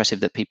quite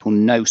impressive that people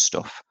know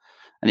stuff.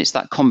 And it's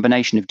that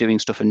combination of doing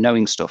stuff and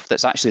knowing stuff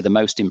that's actually the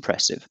most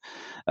impressive.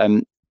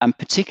 And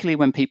particularly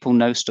when people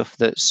know stuff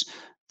that's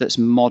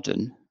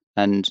modern,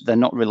 and they're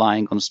not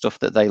relying on stuff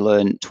that they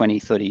learned 20,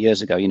 30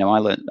 years ago.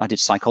 I did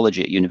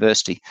psychology at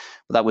university,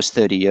 but that was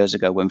 30 years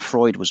ago when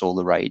Freud was all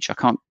the rage. I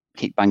can't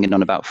keep banging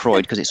on about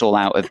Freud because it's all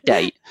out of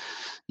date.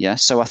 Yeah.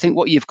 So I think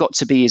what you've got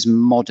to be is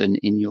modern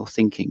in your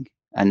thinking.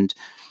 And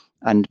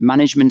And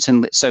management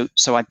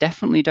so I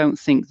definitely don't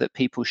think that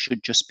people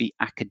should just be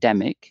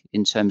academic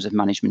in terms of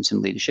management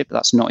and leadership.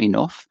 That's not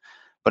enough.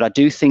 But I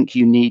do think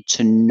you need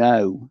to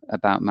know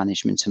about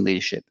management and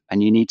leadership,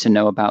 and you need to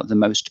know about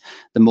the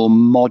more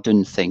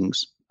modern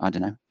things. I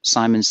don't know,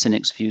 Simon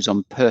Sinek's views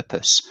on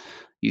purpose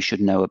you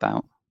should know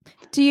about.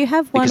 Do you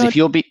have one? Because if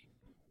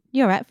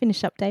you're right,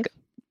 finish up, Dave.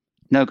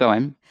 No, go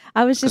on.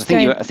 I was just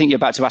I think you're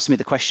about to ask me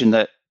the question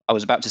that I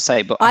was about to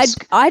say, but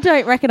I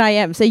don't reckon I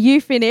am. So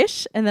you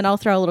finish, and then I'll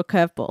throw a little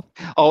curveball.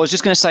 Oh, I was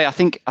just going to say, I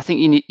think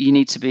you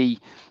need to be.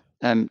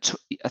 I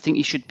think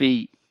you should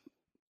be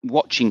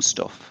watching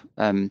stuff,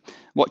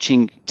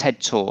 watching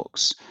TED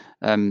Talks,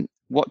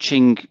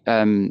 watching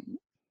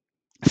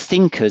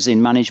thinkers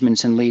in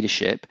management and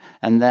leadership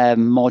and their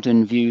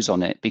modern views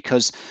on it,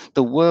 because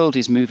the world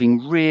is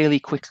moving really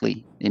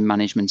quickly in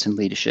management and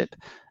leadership.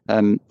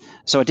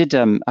 So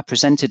I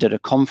presented at a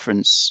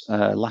conference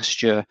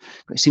last year.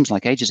 It seems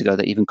like ages ago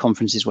that even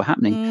conferences were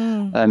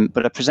happening.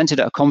 But I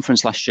presented at a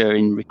conference last year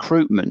in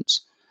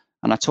recruitment,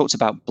 and I talked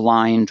about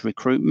blind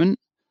recruitment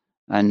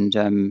and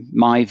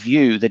my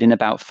view that in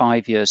about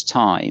 5 years'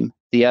 time,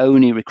 the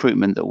only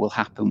recruitment that will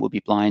happen will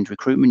be blind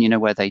recruitment,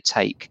 where they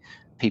take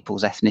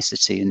people's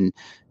ethnicity and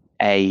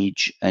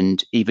age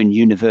and even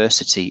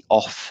university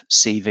off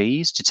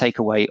CVs to take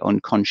away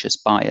unconscious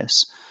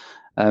bias.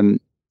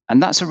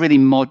 And that's really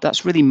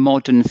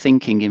modern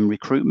thinking in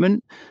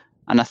recruitment.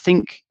 And I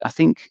think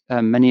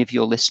many of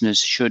your listeners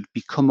should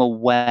become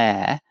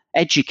aware,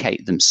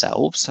 educate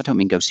themselves. I don't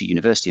mean go to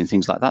university and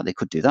things like that. They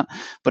could do that.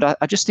 But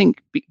I just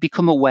think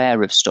become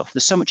aware of stuff.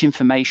 There's so much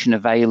information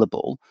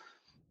available.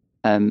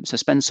 So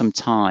spend some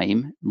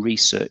time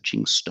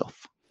researching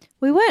stuff.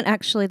 We weren't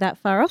actually that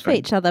far off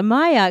each other.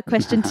 My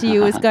question to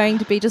you is going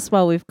to be, just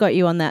while we've got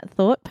you on that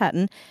thought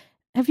pattern,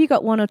 have you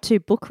got 1 or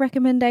 2 book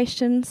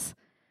recommendations?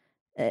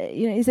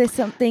 Is there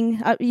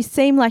something? You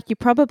seem like you're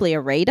probably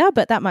a reader,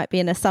 but that might be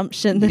an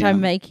assumption that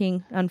I'm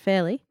making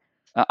unfairly.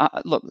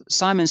 Look,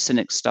 Simon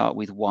Sinek's Start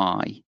With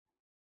Why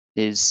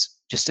is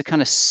just a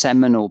kind of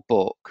seminal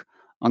book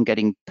on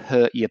getting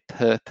your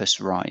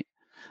purpose right.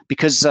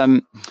 Because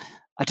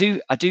I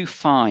do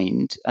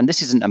find, and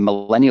this isn't a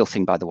millennial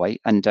thing, by the way,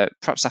 and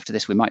perhaps after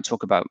this we might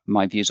talk about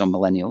my views on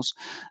millennials.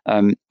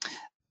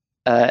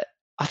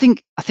 I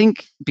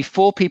think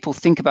before people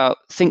think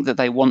that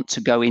they want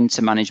to go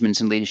into management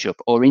and leadership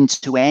or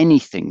into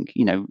anything,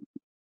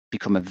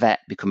 become a vet,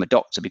 become a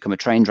doctor, become a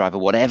train driver,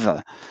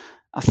 whatever,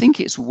 I think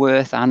it's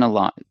worth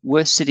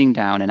sitting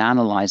down and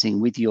analyzing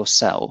with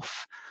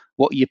yourself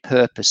what your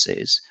purpose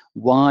is,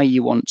 why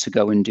you want to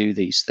go and do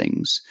these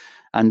things,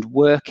 and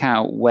work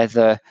out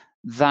whether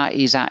that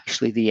is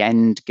actually the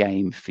end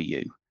game for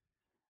you.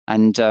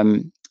 And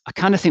I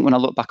kind of think when I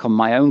look back on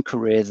my own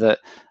career that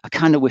I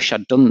kind of wish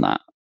I'd done that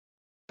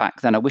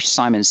back then. I wish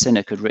Simon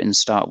Sinek had written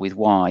Start With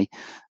Why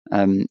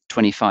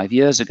 25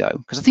 years ago,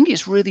 because I think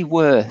it's really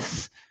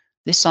worth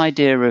this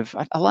idea of,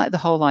 I like the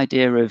whole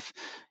idea of,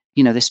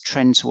 this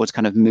trend towards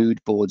kind of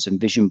mood boards and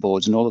vision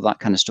boards and all of that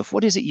kind of stuff.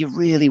 What is it you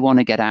really want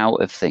to get out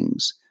of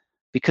things?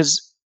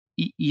 Because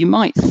you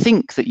might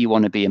think that you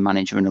want to be a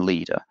manager and a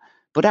leader,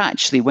 but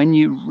actually when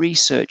you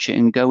research it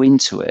and go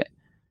into it,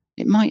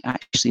 it might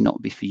actually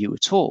not be for you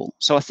at all.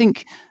 So I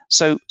think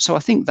that's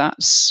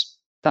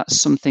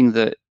something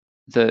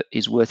that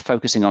is worth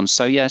focusing on.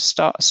 So yeah,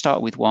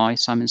 start with Why,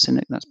 Simon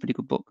Sinek. That's a pretty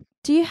good book.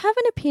 Do you have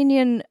an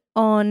opinion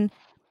on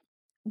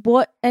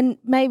what, and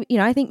maybe,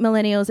 I think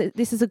millennials,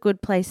 this is a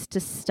good place to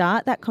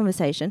start that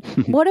conversation.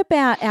 What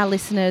about our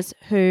listeners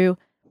who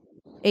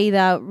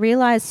either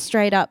realize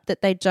straight up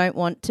that they don't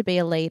want to be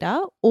a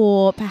leader,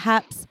 or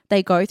perhaps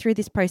they go through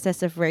this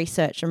process of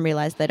research and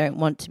realize they don't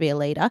want to be a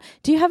leader?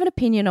 Do you have an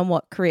opinion on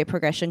what career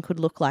progression could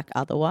look like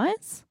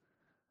otherwise?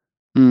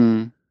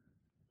 I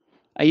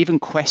even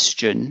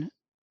question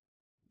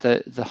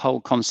the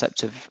whole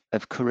concept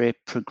of career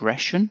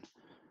progression.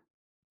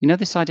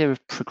 This idea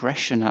of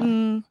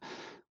progression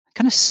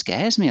kind of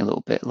scares me a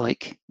little bit.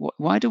 Like,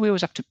 why do we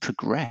always have to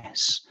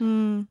progress?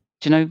 Do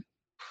I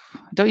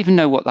don't even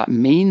know what that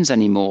means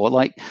anymore.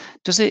 Like,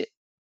 does it?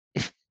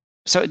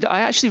 So I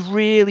actually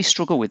really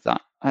struggle with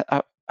that,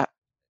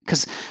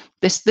 because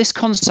this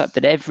concept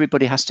that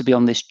everybody has to be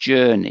on this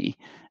journey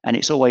and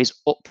it's always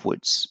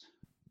upwards.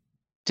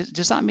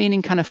 Does that mean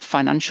in kind of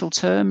financial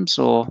terms,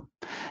 or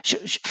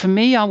for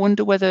me, I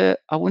wonder whether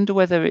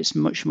it's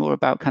much more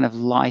about kind of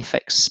life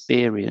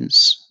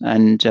experience,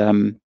 and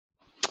I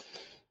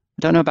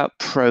don't know about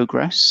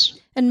progress.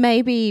 And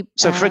maybe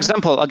so. For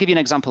example, I'll give you an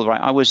example.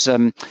 Right, I was,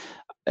 and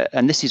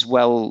this is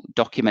well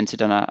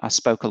documented, and I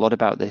spoke a lot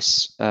about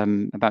this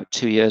about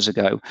 2 years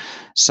ago.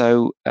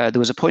 So there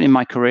was a point in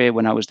my career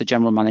when I was the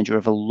general manager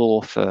of a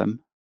law firm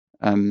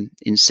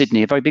in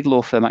Sydney, a very big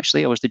law firm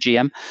actually. I was the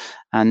GM,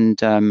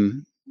 and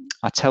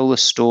I tell the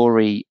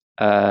story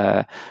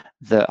that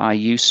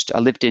I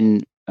lived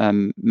in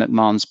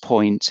McMahon's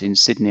Point in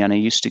Sydney, and I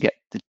used to get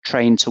the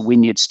train to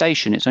Wynyard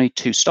Station. It's only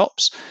 2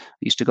 stops. I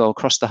used to go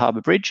across the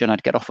Harbour Bridge, and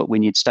I'd get off at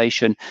Wynyard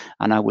Station,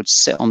 and I would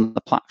sit on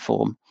the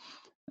platform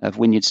of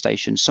Wynyard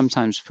Station,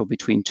 sometimes for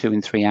between 2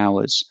 and 3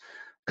 hours,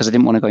 because I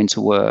didn't want to go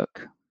into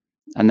work.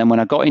 And then when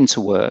I got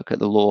into work at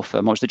the law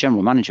firm, I was the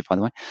general manager, by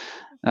the way.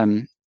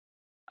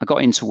 I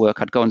got into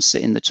work, I'd go and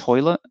sit in the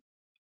toilet,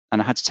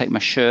 and I had to take my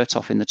shirt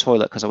off in the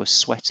toilet because I was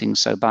sweating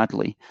so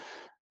badly.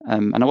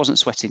 And I wasn't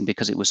sweating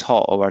because it was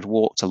hot or I'd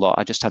walked a lot.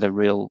 I just had a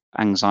real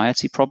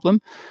anxiety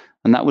problem.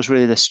 And that was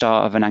really the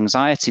start of an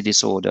anxiety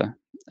disorder.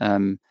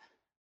 And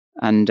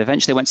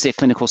eventually I went to see a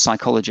clinical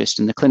psychologist,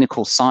 and the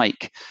clinical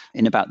psych,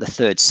 in about the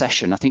third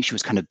session, I think she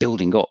was kind of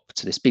building up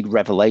to this big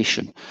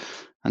revelation.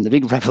 And the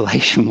big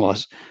revelation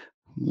was,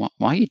 why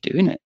are you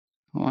doing it?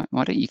 Why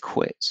don't you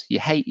quit? You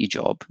hate your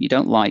job. You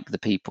don't like the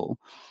people.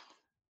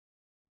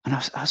 And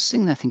I was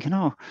sitting there thinking,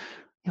 oh,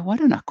 yeah, why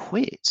don't I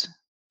quit?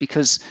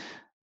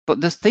 But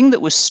the thing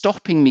that was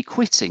stopping me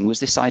quitting was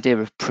this idea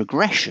of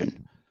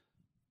progression.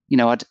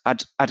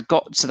 I'd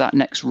got to that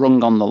next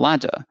rung on the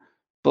ladder,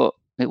 but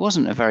it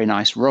wasn't a very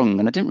nice rung,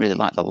 and I didn't really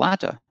like the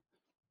ladder.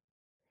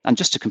 And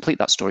just to complete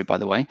that story, by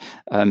the way,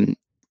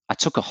 I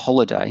took a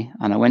holiday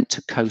and I went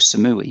to Koh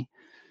Samui,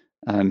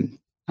 and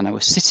I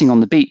was sitting on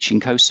the beach in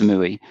Koh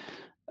Samui,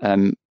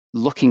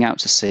 looking out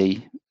to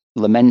sea,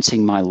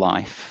 lamenting my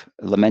life,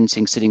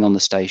 lamenting sitting on the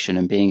station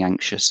and being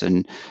anxious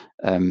and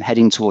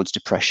heading towards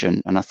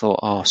depression. And I thought,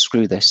 oh,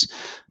 screw this.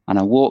 And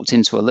I walked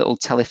into a little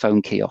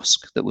telephone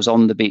kiosk that was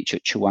on the beach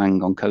at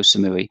Chawang on Koh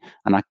Samui,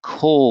 and I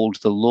called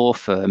the law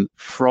firm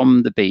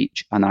from the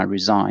beach, and I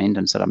resigned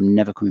and said, I'm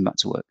never coming back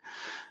to work.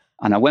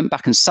 And I went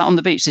back and sat on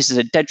the beach. This is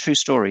a dead true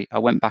story. I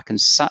went back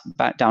and sat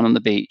back down on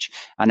the beach,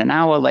 and an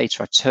hour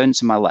later I turned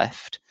to my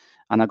left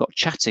and I got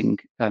chatting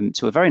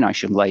to a very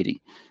nice young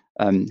lady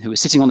who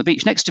was sitting on the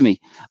beach next to me.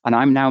 And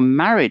I'm now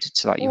married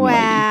to that young lady.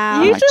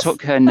 And I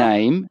took her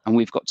name, and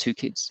we've got 2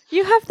 kids.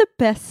 You have the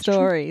best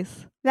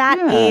stories. That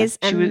is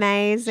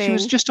amazing. She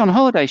was just on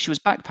holiday. She was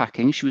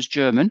backpacking. She was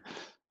German.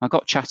 I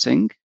got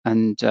chatting,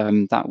 and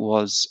that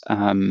was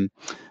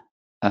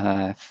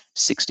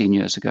 16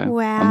 years ago.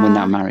 Wow. And we're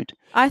now married.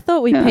 I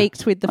thought we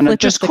peaked with the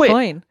flip of the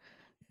coin.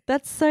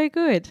 That's so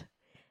good.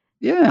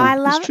 Yeah, I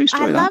love, it's a true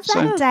story, I love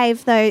that,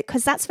 Dave, though,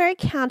 because that's very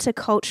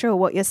countercultural,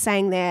 what you're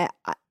saying there,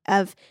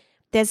 of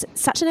there's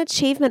such an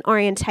achievement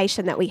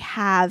orientation that we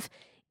have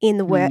in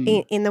the work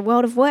in the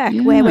world of work,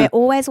 where we're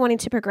always wanting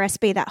to progress,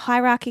 be that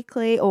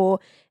hierarchically or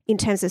in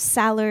terms of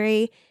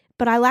salary.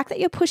 But I like that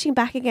you're pushing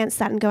back against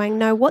that and going,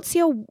 no, what's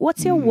your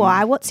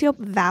why? What's your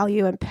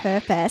value and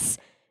purpose?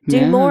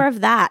 Do more of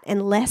that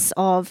and less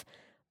of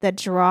the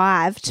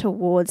drive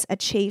towards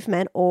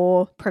achievement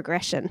or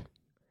progression.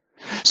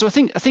 So I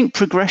think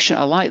progression.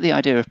 I like the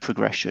idea of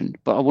progression,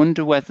 but I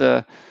wonder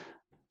whether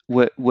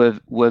we're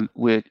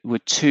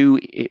too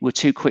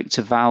quick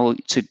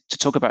to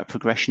talk about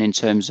progression in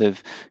terms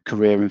of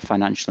career and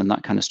financial and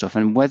that kind of stuff,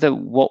 and whether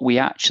what we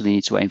actually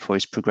need to aim for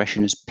is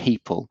progression as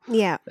people,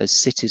 as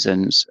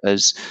citizens,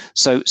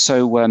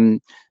 the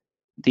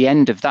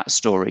end of that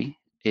story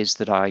is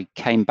that I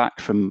came back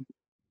from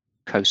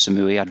Koh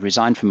Samui. I'd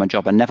resigned from my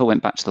job. I never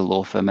went back to the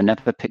law firm. I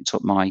never picked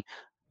up my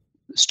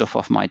stuff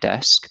off my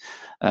desk.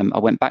 I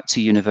went back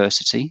to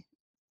university.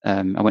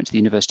 I went to the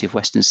University of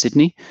Western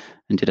Sydney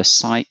and did a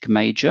psych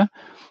major.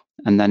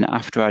 And then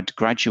after I'd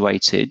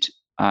graduated,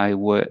 I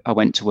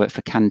went to work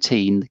for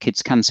Canteen, the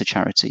kids' cancer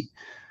charity.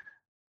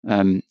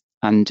 And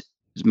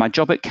my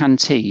job at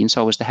Canteen,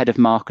 so I was the head of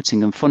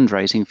marketing and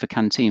fundraising for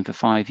Canteen for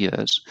 5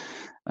 years.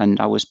 And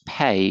I was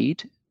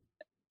paid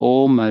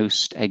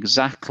almost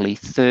exactly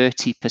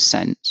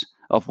 30%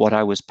 of what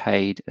I was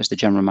paid as the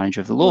general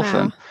manager of the law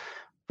firm.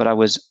 But I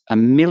was a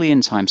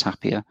million times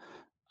happier.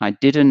 I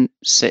didn't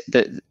sit.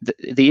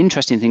 The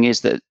interesting thing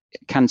is that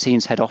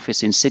Canteen's head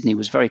office in Sydney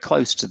was very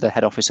close to the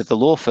head office of the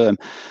law firm.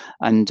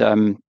 And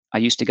I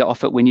used to get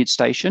off at Wynyard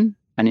Station,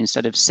 and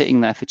instead of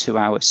sitting there for 2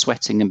 hours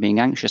sweating and being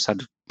anxious,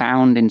 I'd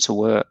bound into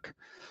work.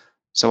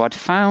 So I'd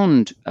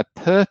found a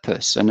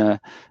purpose and a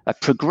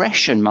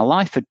progression. My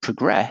life had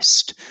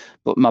progressed,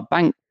 but my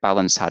bank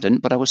balance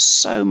hadn't. But I was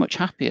so much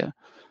happier.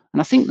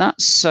 And I think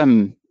that's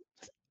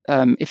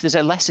if there's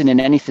a lesson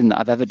in anything that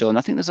I've ever done,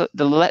 I think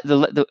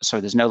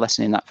there's no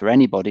lesson in that for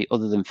anybody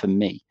other than for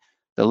me.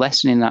 The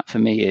lesson in that for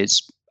me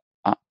is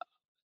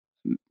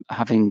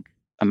having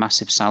a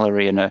massive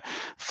salary and a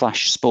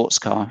flash sports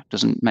car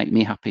doesn't make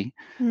me happy.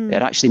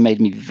 It actually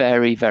made me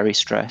very, very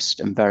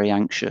stressed and very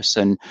anxious.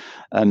 And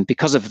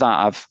because of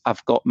that,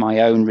 I've got my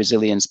own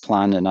resilience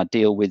plan and I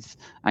deal with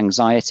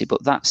anxiety.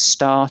 But that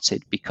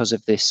started because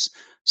of this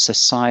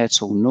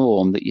societal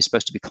norm that you're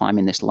supposed to be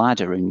climbing this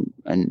ladder, and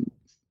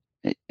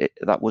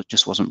that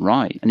just wasn't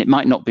right. And it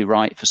might not be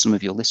right for some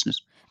of your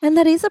listeners. And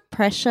that is a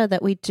pressure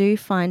that we do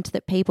find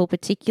that people,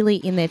 particularly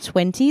in their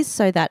 20s,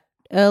 so that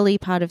early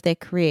part of their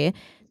career,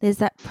 there's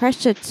that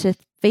pressure to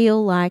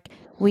feel like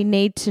we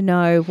need to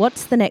know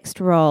what's the next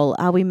role.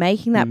 Are we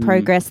making that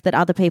progress that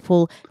other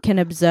people can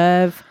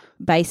observe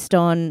based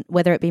on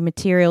whether it be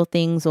material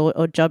things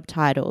or job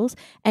titles?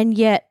 And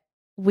yet,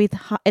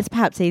 it's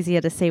perhaps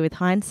easier to see with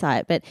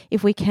hindsight, but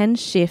if we can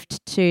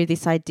shift to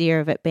this idea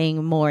of it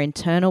being more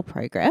internal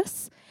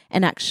progress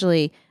and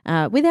actually,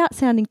 without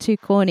sounding too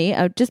corny,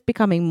 just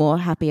becoming more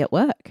happy at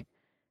work.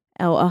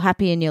 or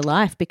happy in your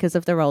life because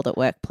of the role that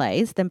work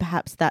plays, then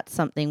perhaps that's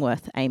something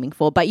worth aiming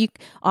for. But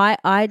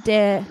I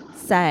dare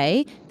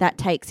say that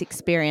takes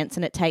experience,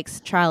 and it takes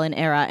trial and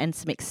error and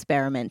some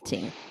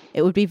experimenting.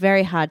 It would be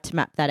very hard to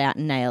map that out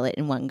and nail it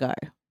in one go.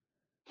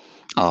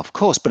 Oh, of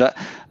course, but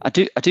I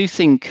do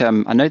think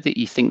I know that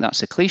you think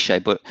that's a cliche,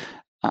 but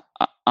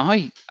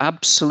I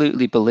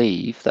absolutely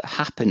believe that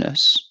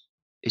happiness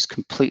is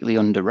completely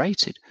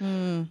underrated.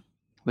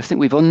 I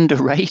think we've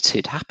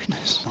underrated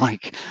happiness.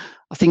 Like,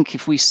 I think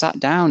if we sat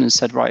down and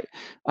said, right,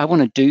 I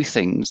want to do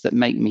things that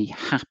make me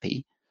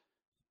happy,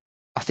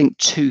 I think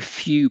too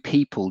few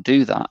people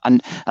do that.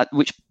 And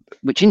which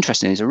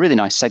interestingly is a really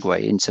nice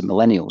segue into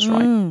millennials,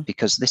 right?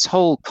 Because this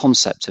whole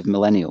concept of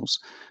millennials,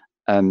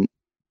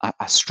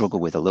 I struggle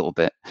with a little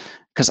bit,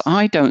 because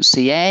I don't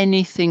see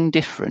anything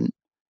different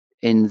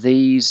in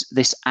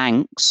this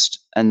angst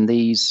and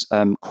these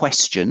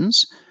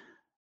questions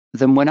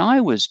than when I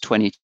was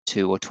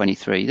 22 or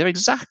 23. They're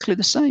exactly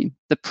the same.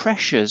 The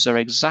pressures are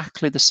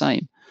exactly the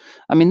same.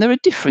 I mean, there are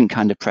different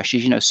kind of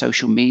pressures,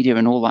 social media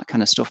and all that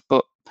kind of stuff,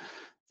 but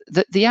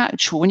the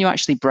actual, when you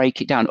actually break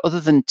it down, other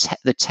than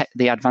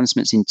the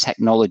advancements in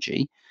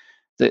technology,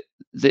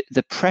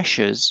 the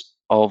pressures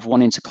of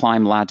wanting to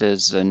climb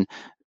ladders and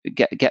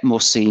get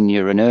more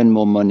senior and earn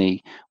more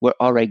money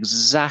are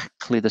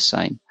exactly the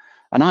same.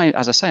 And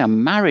as I say,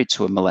 I'm married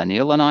to a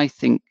millennial, and I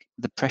think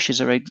the pressures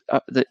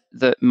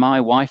that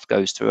my wife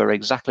goes through are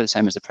exactly the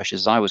same as the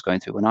pressures I was going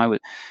through when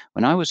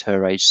I was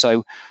her age.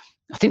 So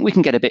I think we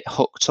can get a bit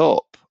hooked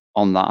up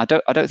on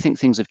that. I don't think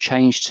things have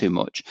changed too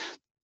much.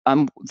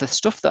 The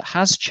stuff that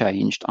has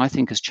changed, I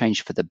think, has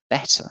changed for the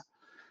better.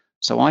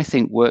 So I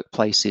think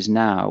workplaces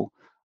now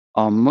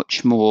are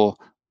much more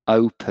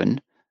open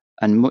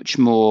and much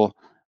more.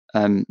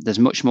 There's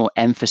much more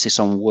emphasis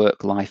on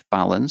work-life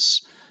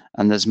balance,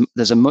 and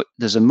there's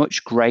a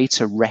much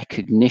greater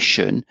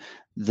recognition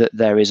that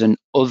there is an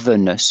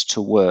otherness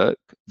to work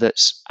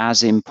that's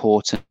as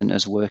important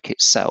as work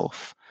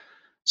itself.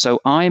 So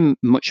I'm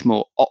much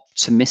more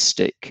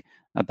optimistic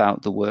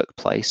about the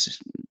workplace,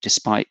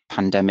 despite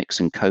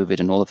pandemics and COVID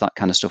and all of that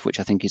kind of stuff, which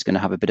I think is going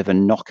to have a bit of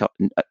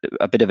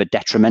a bit of a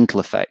detrimental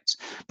effect.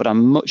 But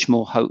I'm much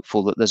more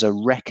hopeful that there's a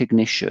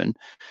recognition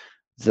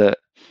that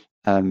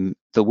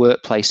the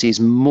workplace is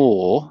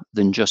more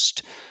than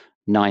just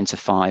 9 to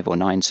 5 or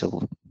 9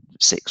 till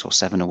 6 or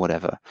 7 or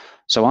whatever.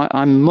 So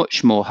I'm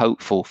much more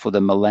hopeful for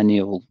the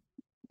millennial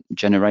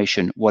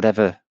generation,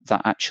 whatever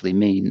that actually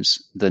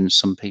means, than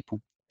some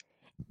people.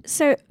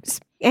 So,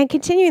 and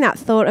continuing that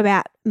thought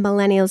about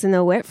millennials in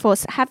the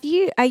workforce,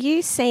 are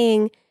you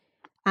seeing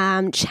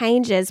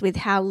changes with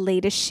how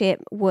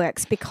leadership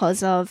works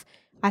because of,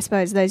 I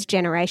suppose, those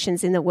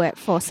generations in the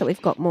workforce, that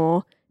we've got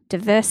more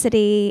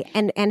diversity,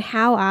 and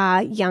how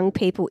are young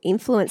people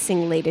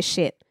influencing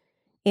leadership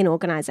in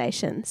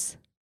organisations?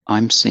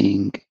 I'm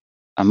seeing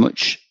a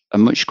much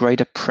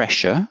greater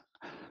pressure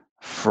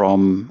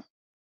from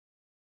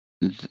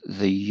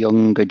the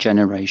younger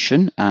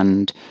generation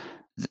and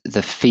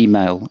the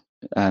female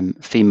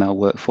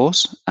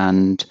workforce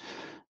and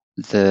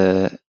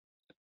the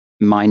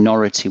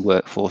minority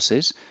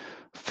workforces.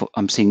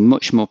 I'm seeing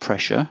much more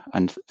pressure,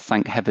 and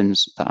thank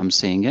heavens that I'm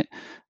seeing it,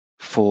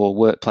 for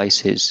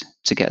workplaces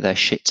to get their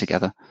shit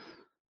together.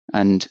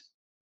 And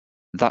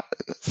that,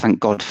 thank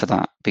God for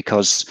that,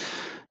 because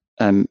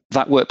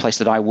that workplace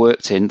that I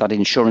worked in, that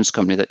insurance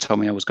company that told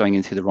me I was going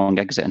in through the wrong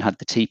exit and had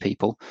the tea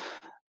people,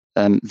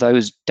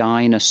 those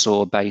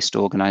dinosaur-based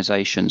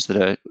organizations that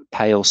are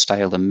pale,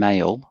 stale and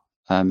male,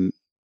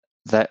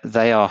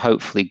 they are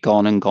hopefully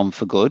gone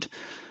for good.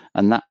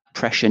 And that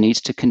pressure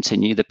needs to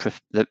continue,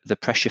 the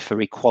pressure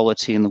for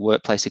equality in the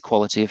workplace,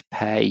 equality of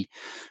pay,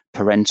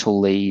 parental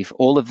leave,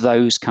 all of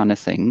those kind of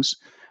things.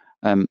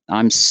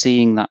 I'm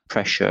seeing that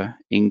pressure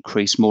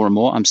increase more and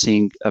more. I'm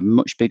seeing a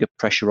much bigger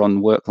pressure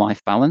on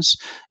work-life balance.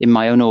 In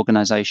my own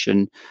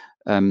organization,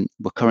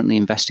 we're currently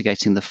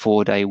investigating the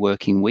 4-day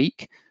working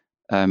week.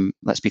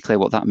 Let's be clear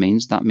what that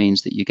means. That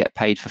means that you get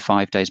paid for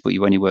 5 days, but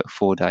you only work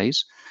 4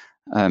 days.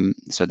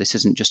 So this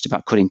isn't just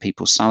about cutting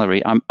people's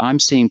salary. I'm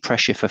seeing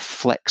pressure for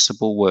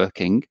flexible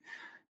working,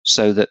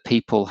 so that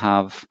people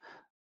have,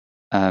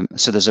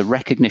 so there's a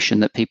recognition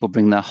that people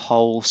bring their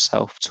whole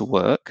self to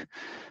work.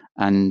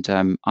 And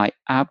I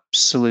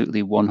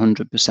absolutely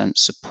 100%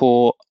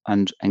 support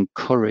and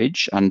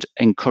encourage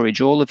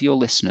all of your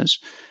listeners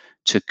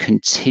to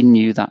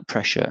continue that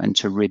pressure and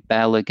to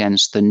rebel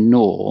against the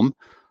norm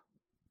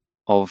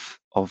of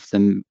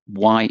the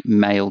white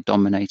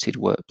male-dominated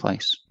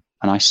workplace.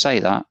 And I say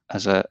that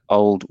as an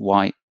old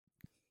white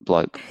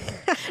bloke.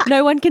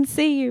 No one can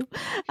see you.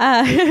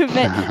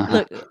 But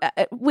look,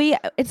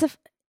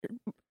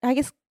 I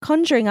guess,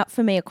 conjuring up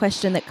for me a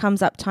question that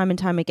comes up time and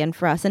time again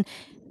for us. And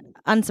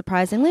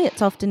unsurprisingly,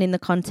 it's often in the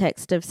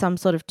context of some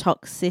sort of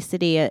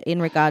toxicity in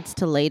regards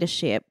to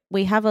leadership.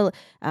 We have a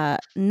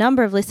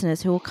number of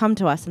listeners who will come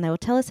to us and they will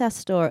tell us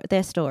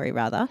their story,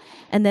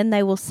 and then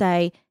they will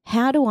say,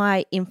 how do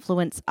I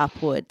influence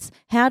upwards?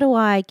 How do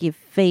I give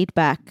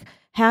feedback?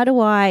 how do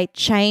I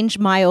change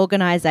my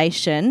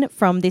organization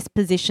from this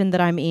position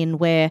that I'm in,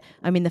 where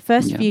I'm in the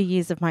first few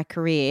years of my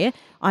career,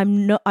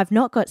 I've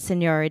not got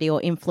seniority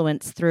or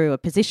influence through a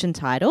position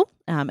title,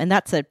 and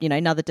that's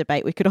another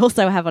debate we could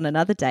also have on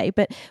another day.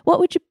 But what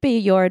would be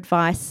your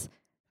advice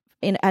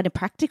at a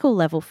practical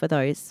level for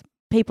those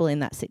people in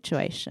that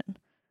situation?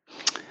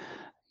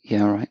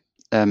 Yeah, right.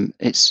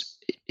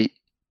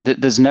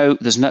 There's no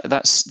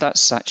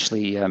that's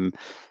actually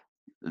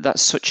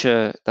that's such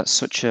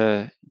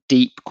a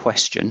deep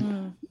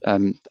question.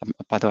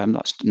 By the way, I'm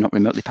not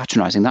remotely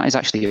patronizing. That is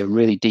actually a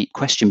really deep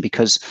question,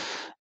 because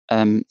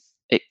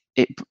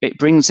it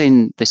brings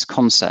in this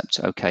concept,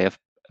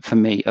 for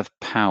me, of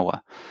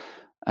power.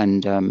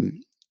 And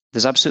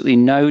there's absolutely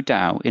no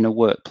doubt in a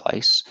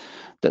workplace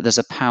that there's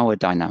a power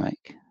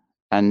dynamic.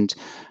 And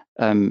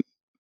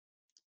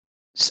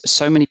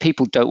so many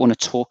people don't want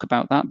to talk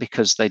about that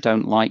because they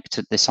don't like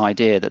this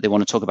idea that they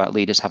want to talk about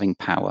leaders having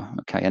power.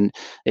 And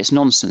it's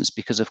nonsense,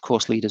 because of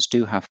course leaders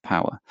do have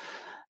power.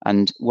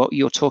 And what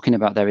you're talking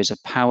about there is a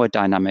power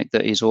dynamic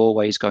that is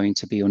always going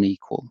to be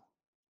unequal.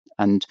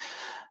 And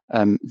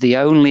the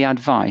only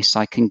advice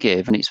I can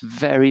give, and it's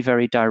very,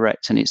 very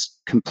direct and it's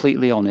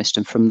completely honest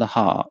and from the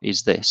heart,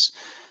 is this: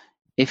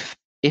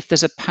 if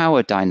there's a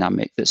power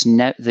dynamic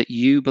that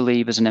you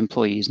believe as an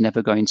employee is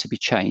never going to be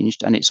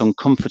changed, and it's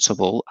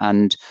uncomfortable,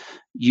 and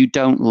you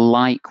don't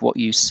like what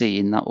you see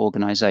in that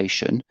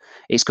organization,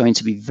 it's going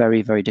to be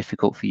very, very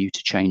difficult for you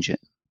to change it.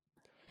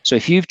 So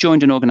if you've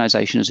joined an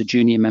organization as a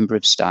junior member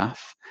of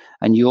staff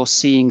and you're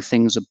seeing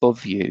things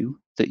above you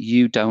that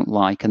you don't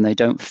like, and they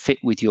don't fit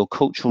with your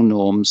cultural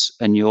norms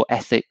and your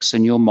ethics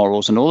and your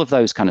morals and all of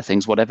those kind of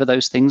things, whatever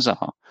those things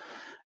are,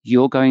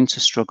 you're going to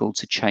struggle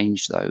to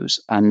change those.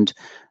 And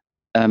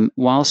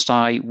whilst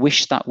I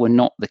wish that were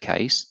not the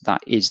case,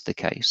 that is the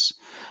case.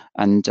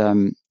 And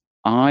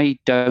I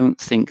don't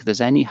think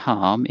there's any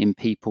harm in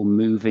people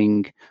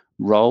moving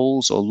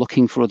roles or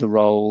looking for other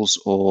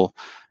roles, or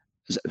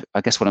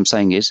I guess what I'm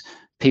saying is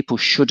people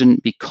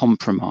shouldn't be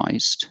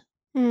compromised.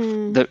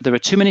 There are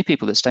too many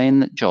people that stay in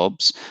the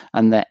jobs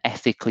and they're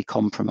ethically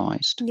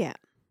compromised. Yeah.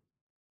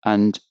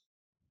 And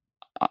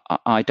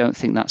I don't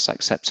think that's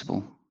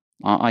acceptable.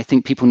 I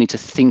think people need to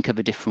think of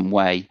a different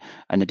way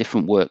and a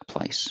different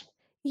workplace.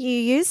 You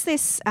used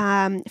this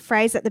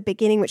phrase at the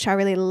beginning, which I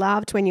really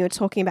loved, when you were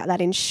talking about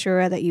that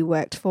insurer that you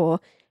worked for,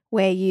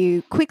 where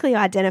you quickly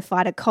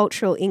identified a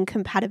cultural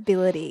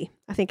incompatibility,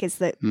 I think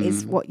is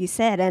what you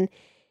said. And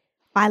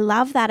I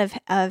love that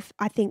of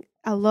I think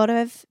a lot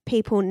of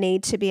people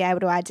need to be able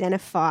to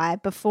identify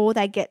before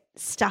they get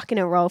stuck in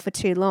a role for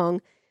too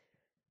long.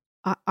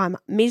 I'm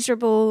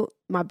miserable.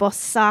 My boss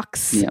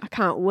sucks. Yeah. I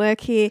can't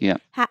work here. Yeah.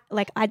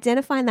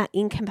 Identifying that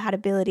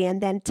incompatibility and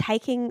then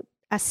taking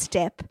a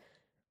step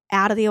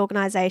out of the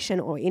organisation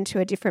or into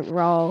a different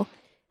role.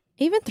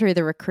 Even through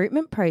the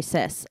recruitment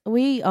process,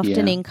 we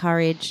often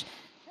encourage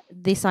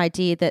this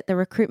idea that the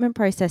recruitment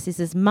process is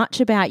as much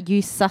about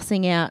you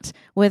sussing out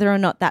whether or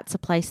not that's a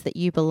place that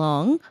you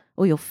belong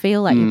or you'll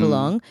feel like you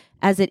belong,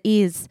 as it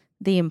is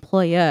the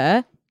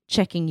employer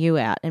checking you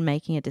out and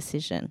making a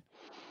decision.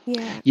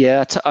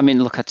 Yeah.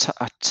 Look,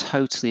 I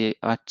totally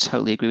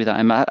agree with that,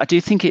 Emma. I do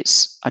think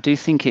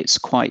it's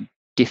quite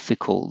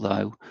difficult,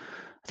 though.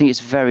 I think it's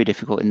very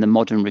difficult in the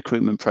modern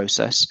recruitment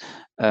process.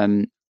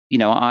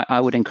 I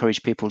would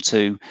encourage people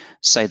to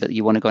say that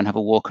you want to go and have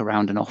a walk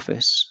around an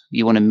office.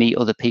 You want to meet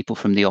other people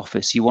from the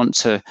office. You want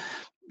to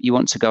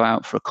go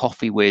out for a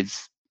coffee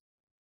with,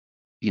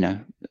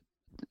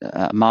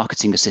 a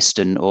marketing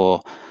assistant,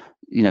 or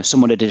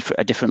someone at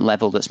a different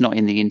level that's not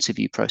in the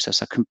interview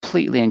process. I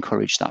completely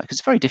encourage that, because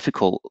it's very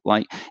difficult.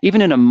 Like,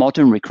 even in a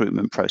modern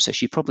recruitment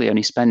process, you probably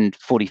only spend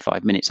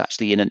 45 minutes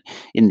actually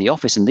in the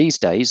office. And these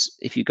days,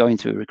 if you're going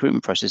through a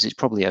recruitment process, it's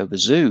probably over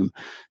Zoom.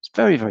 It's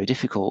very, very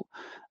difficult.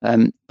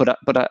 But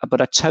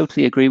I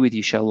totally agree with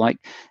you, Shell. Like,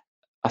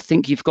 I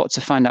think you've got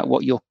to find out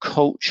what your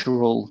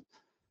cultural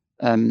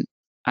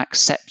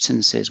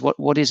acceptance is.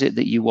 What is it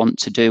that you want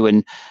to do?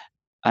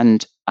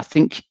 And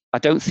I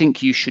don't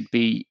think you should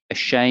be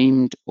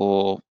ashamed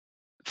or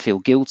feel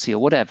guilty or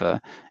whatever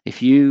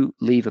if you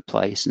leave a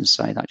place and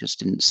say that just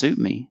didn't suit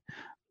me.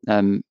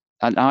 And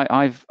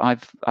I've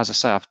as I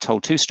say, I've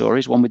told two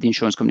stories, one with the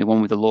insurance company,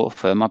 one with the law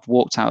firm. I've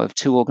walked out of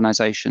two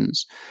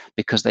organizations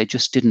because they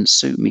just didn't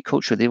suit me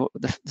culturally.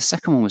 The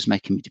second one was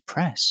making me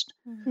depressed.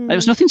 It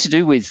was nothing to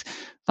do with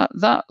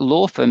that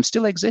law firm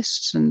still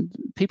exists and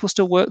people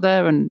still work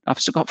there, and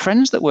I've still got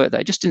friends that work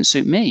there. It just didn't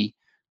suit me.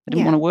 I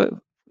didn't want to work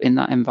in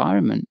that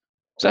environment.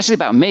 It's actually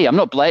about me. I'm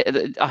not blame.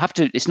 I have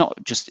to. It's not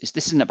just.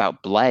 This isn't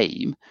about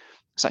blame.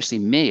 It's actually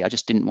me. I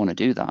just didn't want to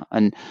do that.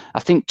 And I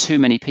think too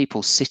many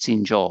people sit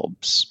in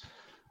jobs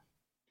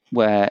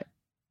where,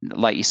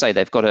 like you say,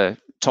 they've got a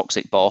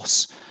toxic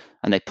boss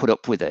and they put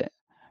up with it.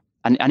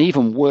 And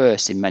even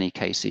worse in many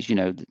cases,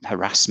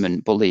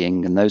 harassment,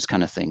 bullying, and those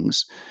kind of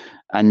things.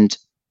 And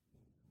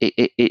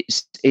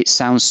it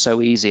sounds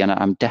so easy, and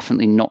I'm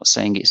definitely not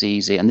saying it's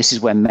easy. And this is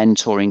where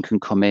mentoring can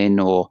come in,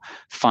 or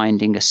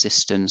finding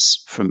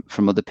assistance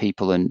from other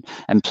people, and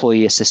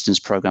employee assistance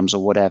programs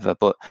or whatever.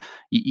 But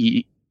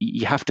you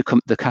have to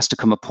come. There has to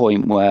come a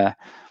point where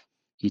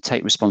you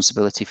take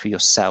responsibility for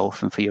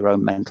yourself and for your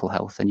own mental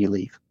health, and you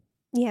leave.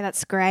 Yeah,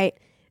 that's great.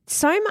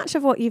 So much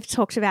of what you've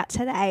talked about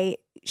today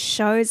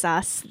shows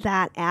us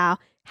that our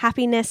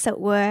happiness at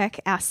work,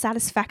 our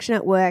satisfaction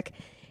at work,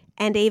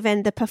 and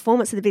even the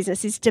performance of the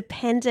business is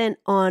dependent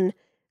on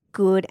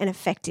good and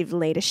effective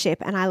leadership.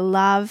 And I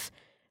love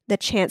the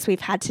chance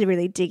we've had to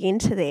really dig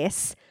into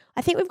this.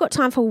 I think we've got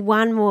time for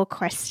one more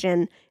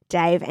question,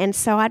 Dave. And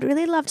so I'd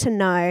really love to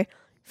know,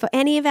 for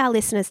any of our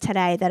listeners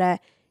today that are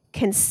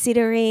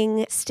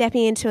considering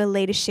stepping into a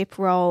leadership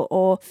role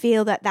or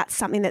feel that that's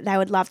something that they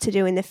would love to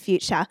do in the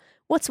future,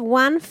 what's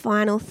one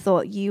final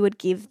thought you would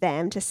give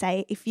them to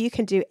say, if you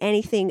can do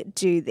anything,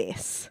 do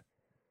this?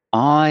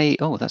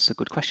 That's a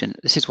good question.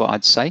 This is what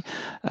I'd say.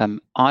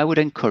 I would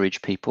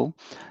encourage people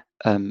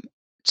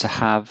to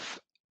have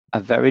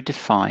a very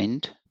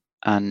defined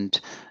and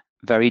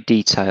very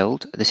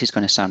detailed. This is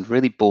going to sound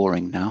really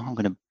boring now.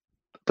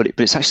 But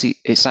it's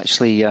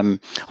actually. I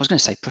was going to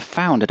say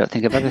profound. I don't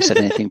think I've ever said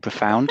anything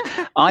profound.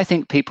 I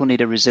think people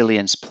need a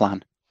resilience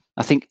plan.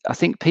 I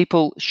think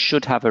people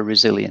should have a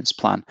resilience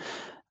plan.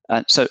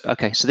 So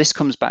this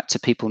comes back to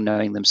people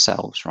knowing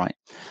themselves, right?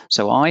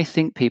 So I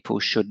think people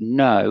should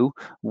know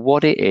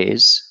what it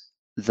is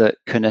that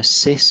can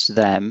assist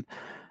them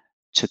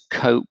to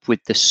cope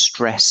with the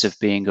stress of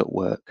being at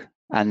work,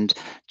 and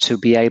to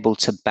be able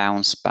to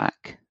bounce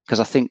back. Because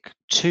I think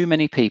too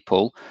many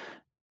people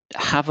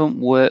haven't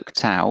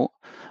worked out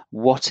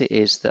what it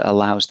is that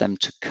allows them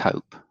to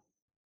cope.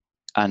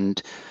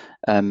 And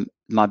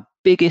my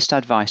biggest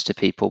advice to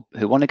people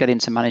who want to get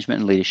into management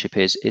and leadership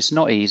is, it's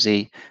not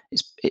easy.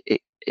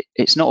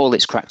 It's not all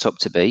it's cracked up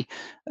to be.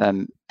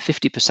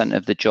 50%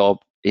 of the job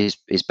is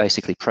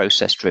basically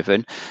process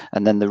driven,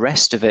 and then the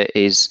rest of it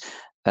is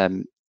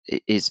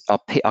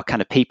our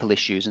kind of people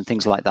issues and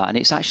things like that. And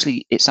it's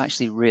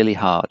actually really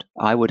hard.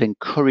 I would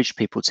encourage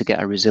people to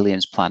get a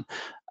resilience plan.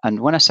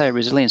 And when I say a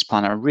resilience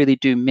plan, I really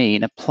do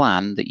mean a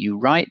plan that you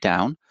write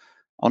down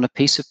on a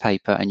piece of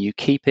paper and you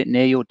keep it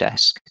near your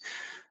desk,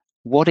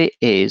 what it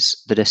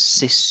is that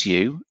assists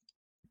you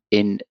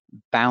in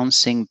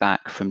bouncing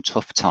back from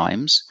tough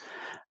times.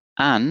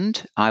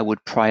 And I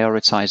would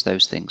prioritize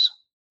those things.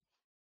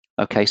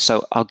 Okay,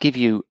 so I'll give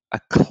you a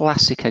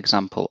classic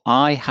example.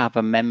 I have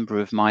a member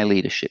of my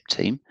leadership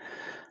team,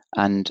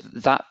 and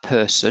that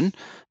person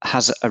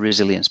has a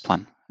resilience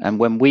plan. And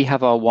when we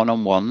have our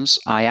one-on-ones,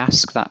 I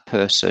ask that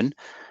person,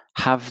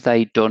 have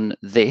they done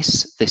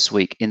this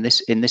week? In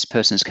this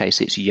person's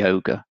case, it's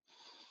yoga.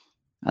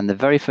 And the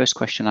very first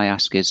question I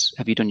ask is,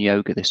 have you done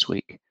yoga this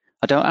week?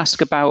 I don't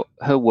ask about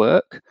her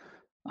work.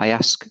 I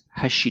ask,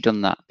 has she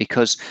done that?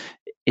 Because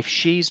if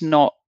she's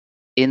not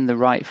in the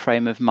right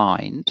frame of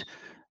mind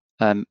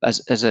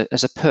as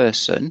a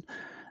person,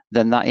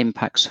 then that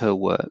impacts her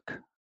work.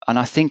 And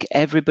I think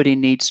everybody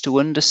needs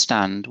to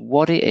understand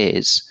what it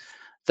is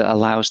that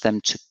allows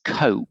them to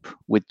cope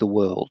with the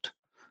world.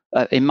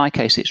 In my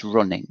case, it's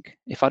running.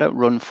 If I don't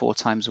run 4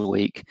 times a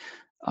week,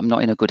 I'm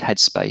not in a good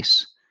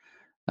headspace.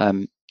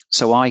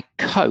 So I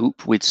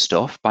cope with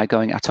stuff by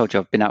going, I told you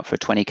I've been out for a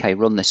 20K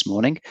run this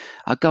morning.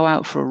 I go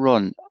out for a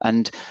run,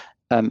 and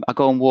I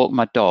go and walk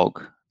my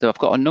dog. I've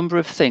got a number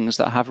of things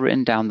that I have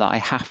written down that I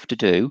have to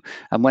do.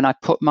 And when I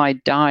put my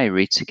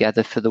diary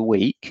together for the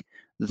week,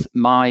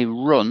 my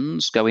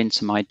runs go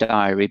into my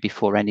diary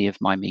before any of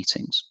my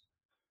meetings,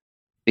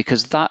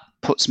 because that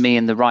puts me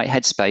in the right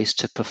headspace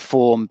to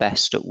perform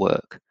best at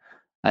work.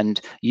 And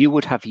you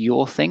would have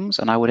your things,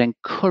 and I would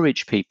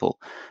encourage people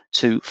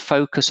to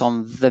focus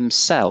on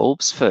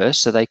themselves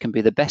first so they can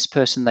be the best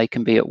person they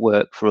can be at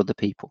work for other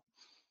people.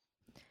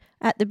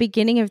 At the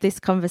beginning of this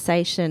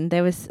conversation,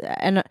 there was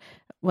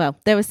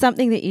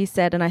something that you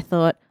said, and I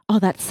thought, oh,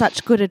 that's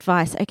such good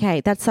advice.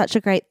 Okay, that's such a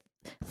great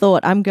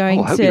thought. I'm going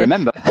to... I hope you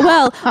remember.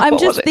 Well, I'm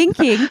just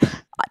thinking...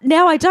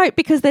 Now I don't,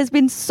 because there's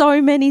been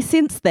so many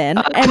since then,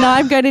 and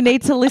I'm going to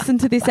need to listen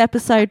to this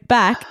episode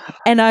back,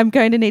 and I'm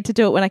going to need to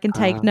do it when I can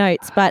take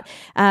notes. But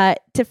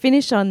to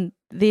finish on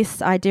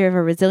this idea of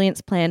a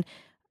resilience plan,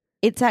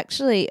 it's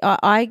actually,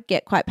 I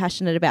get quite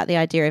passionate about the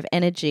idea of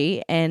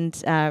energy and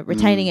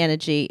retaining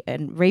energy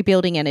and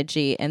rebuilding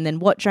energy, and then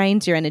what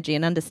drains your energy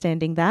and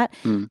understanding that.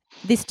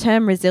 This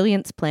term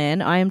resilience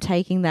plan, I am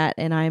taking that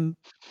and I'm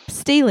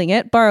stealing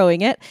it,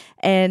 borrowing it,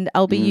 and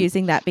I'll be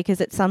using that,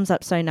 because it sums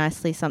up so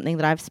nicely something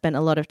that I've spent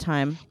a lot of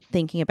time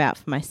thinking about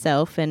for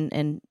myself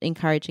and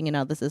encouraging in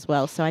others as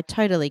well. So I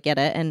totally get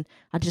it, and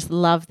I just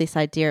love this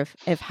idea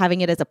of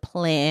having it as a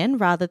plan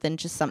rather than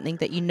just something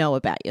that you know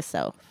about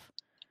yourself.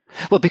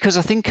 Well, because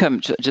I think,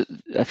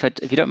 if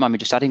you don't mind me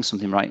just adding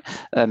something, right,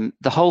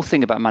 the whole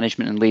thing about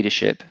management and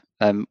leadership,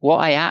 what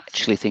I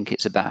actually think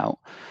it's about,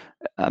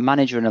 a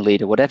manager and a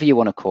leader, whatever you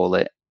want to call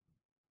it,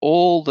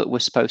 all that we're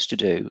supposed to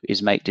do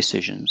is make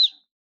decisions.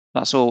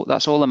 That's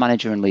all a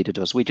manager and leader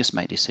does. We just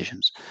make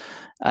decisions.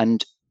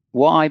 And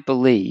What I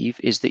believe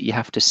is that you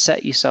have to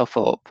set yourself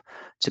up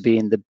to be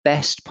in the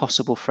best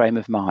possible frame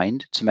of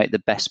mind to make the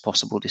best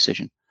possible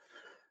decision.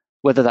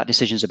 Whether that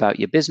decision is about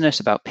your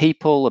business, about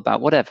people, about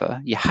whatever,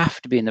 you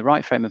have to be in the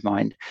right frame of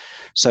mind.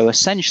 So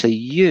essentially,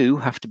 you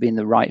have to be in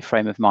the right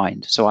frame of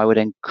mind. So I would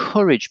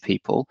encourage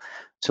people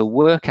to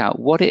work out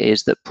what it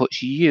is that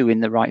puts you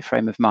in the right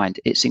frame of mind.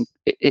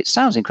 It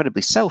sounds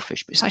incredibly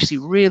selfish, but it's actually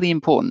really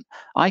important.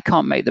 I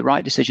can't make the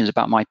right decisions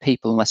about my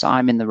people unless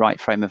I'm in the right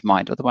frame of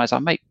mind. Otherwise, I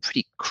make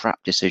pretty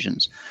crap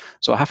decisions.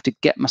 So I have to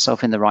get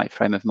myself in the right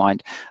frame of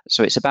mind.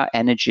 So it's about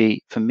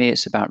energy. For me,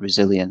 it's about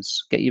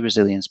resilience. Get your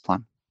resilience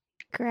plan.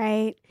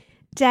 Great.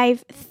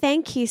 Dave,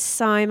 thank you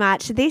so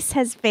much. This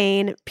has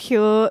been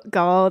pure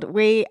gold.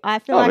 I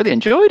really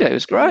enjoyed it. It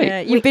was great.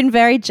 Yeah, you've been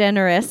very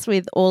generous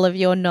with all of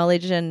your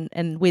knowledge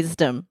and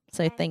wisdom.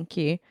 So thank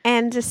you.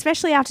 And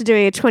especially after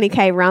doing a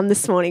 20K run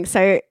this morning.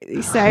 So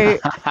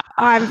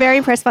I'm very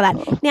impressed by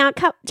that. Now,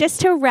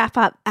 just to wrap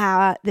up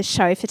the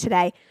show for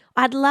today,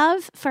 I'd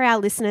love for our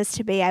listeners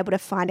to be able to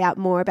find out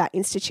more about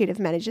Institute of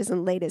Managers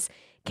and Leaders.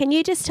 Can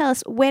you just tell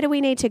us, where do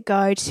we need to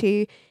go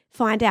to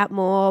find out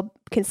more,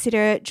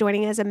 consider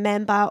joining as a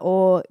member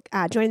or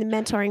joining the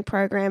mentoring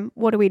program?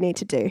 What do we need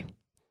to do?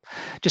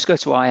 Just go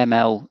to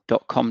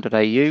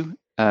iml.com.au.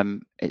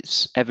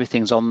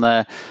 Everything's on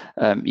there.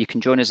 You can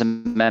join as a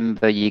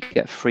member. You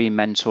get free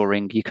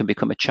mentoring. You can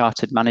become a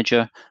chartered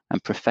manager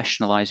and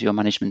professionalize your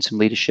management and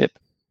leadership.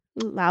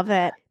 Love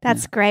it.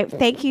 That's great.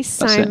 Thank you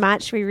so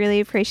much. We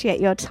really appreciate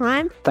your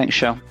time. Thanks,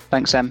 Shel.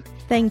 Thanks, Em.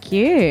 Thank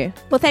you.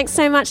 Well, thanks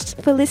so much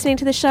for listening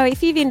to the show.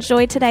 If you've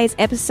enjoyed today's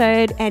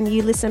episode and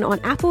you listen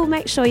on Apple,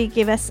 make sure you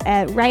give us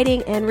a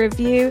rating and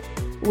review.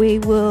 We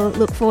will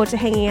look forward to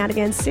hanging out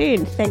again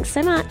soon. Thanks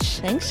so much.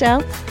 Thanks, Shel.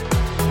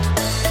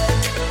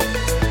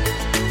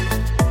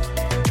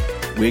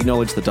 We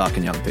acknowledge the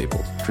Darkin Young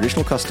people,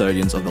 traditional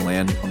custodians of the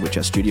land on which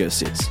our studio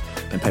sits,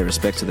 and pay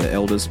respect to their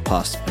elders,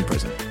 past and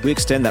present. We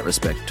extend that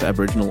respect to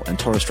Aboriginal and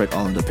Torres Strait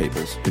Islander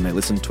peoples who may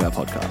listen to our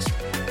podcast.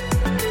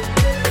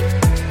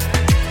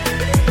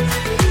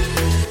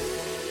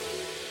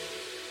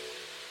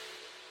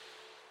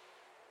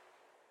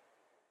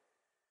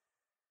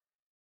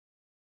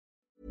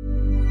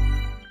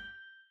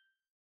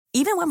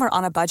 Even when we're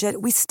on a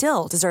budget, we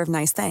still deserve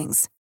nice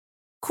things.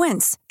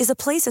 Quince is a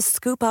place to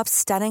scoop up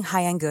stunning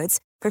high-end goods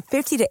for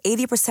 50 to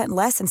 80%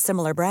 less than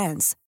similar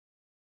brands.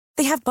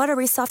 They have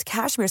buttery soft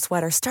cashmere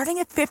sweaters starting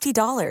at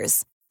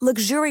 $50,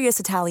 luxurious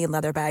Italian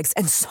leather bags,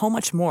 and so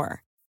much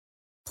more.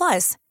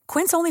 Plus,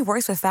 Quince only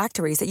works with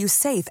factories that use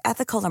safe,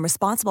 ethical, and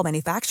responsible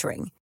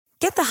manufacturing.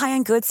 Get the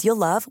high-end goods you'll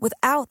love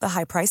without the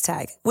high price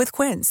tag with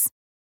Quince.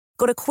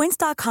 Go to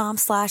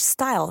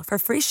quince.com/style for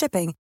free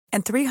shipping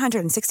and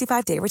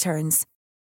 365-day returns.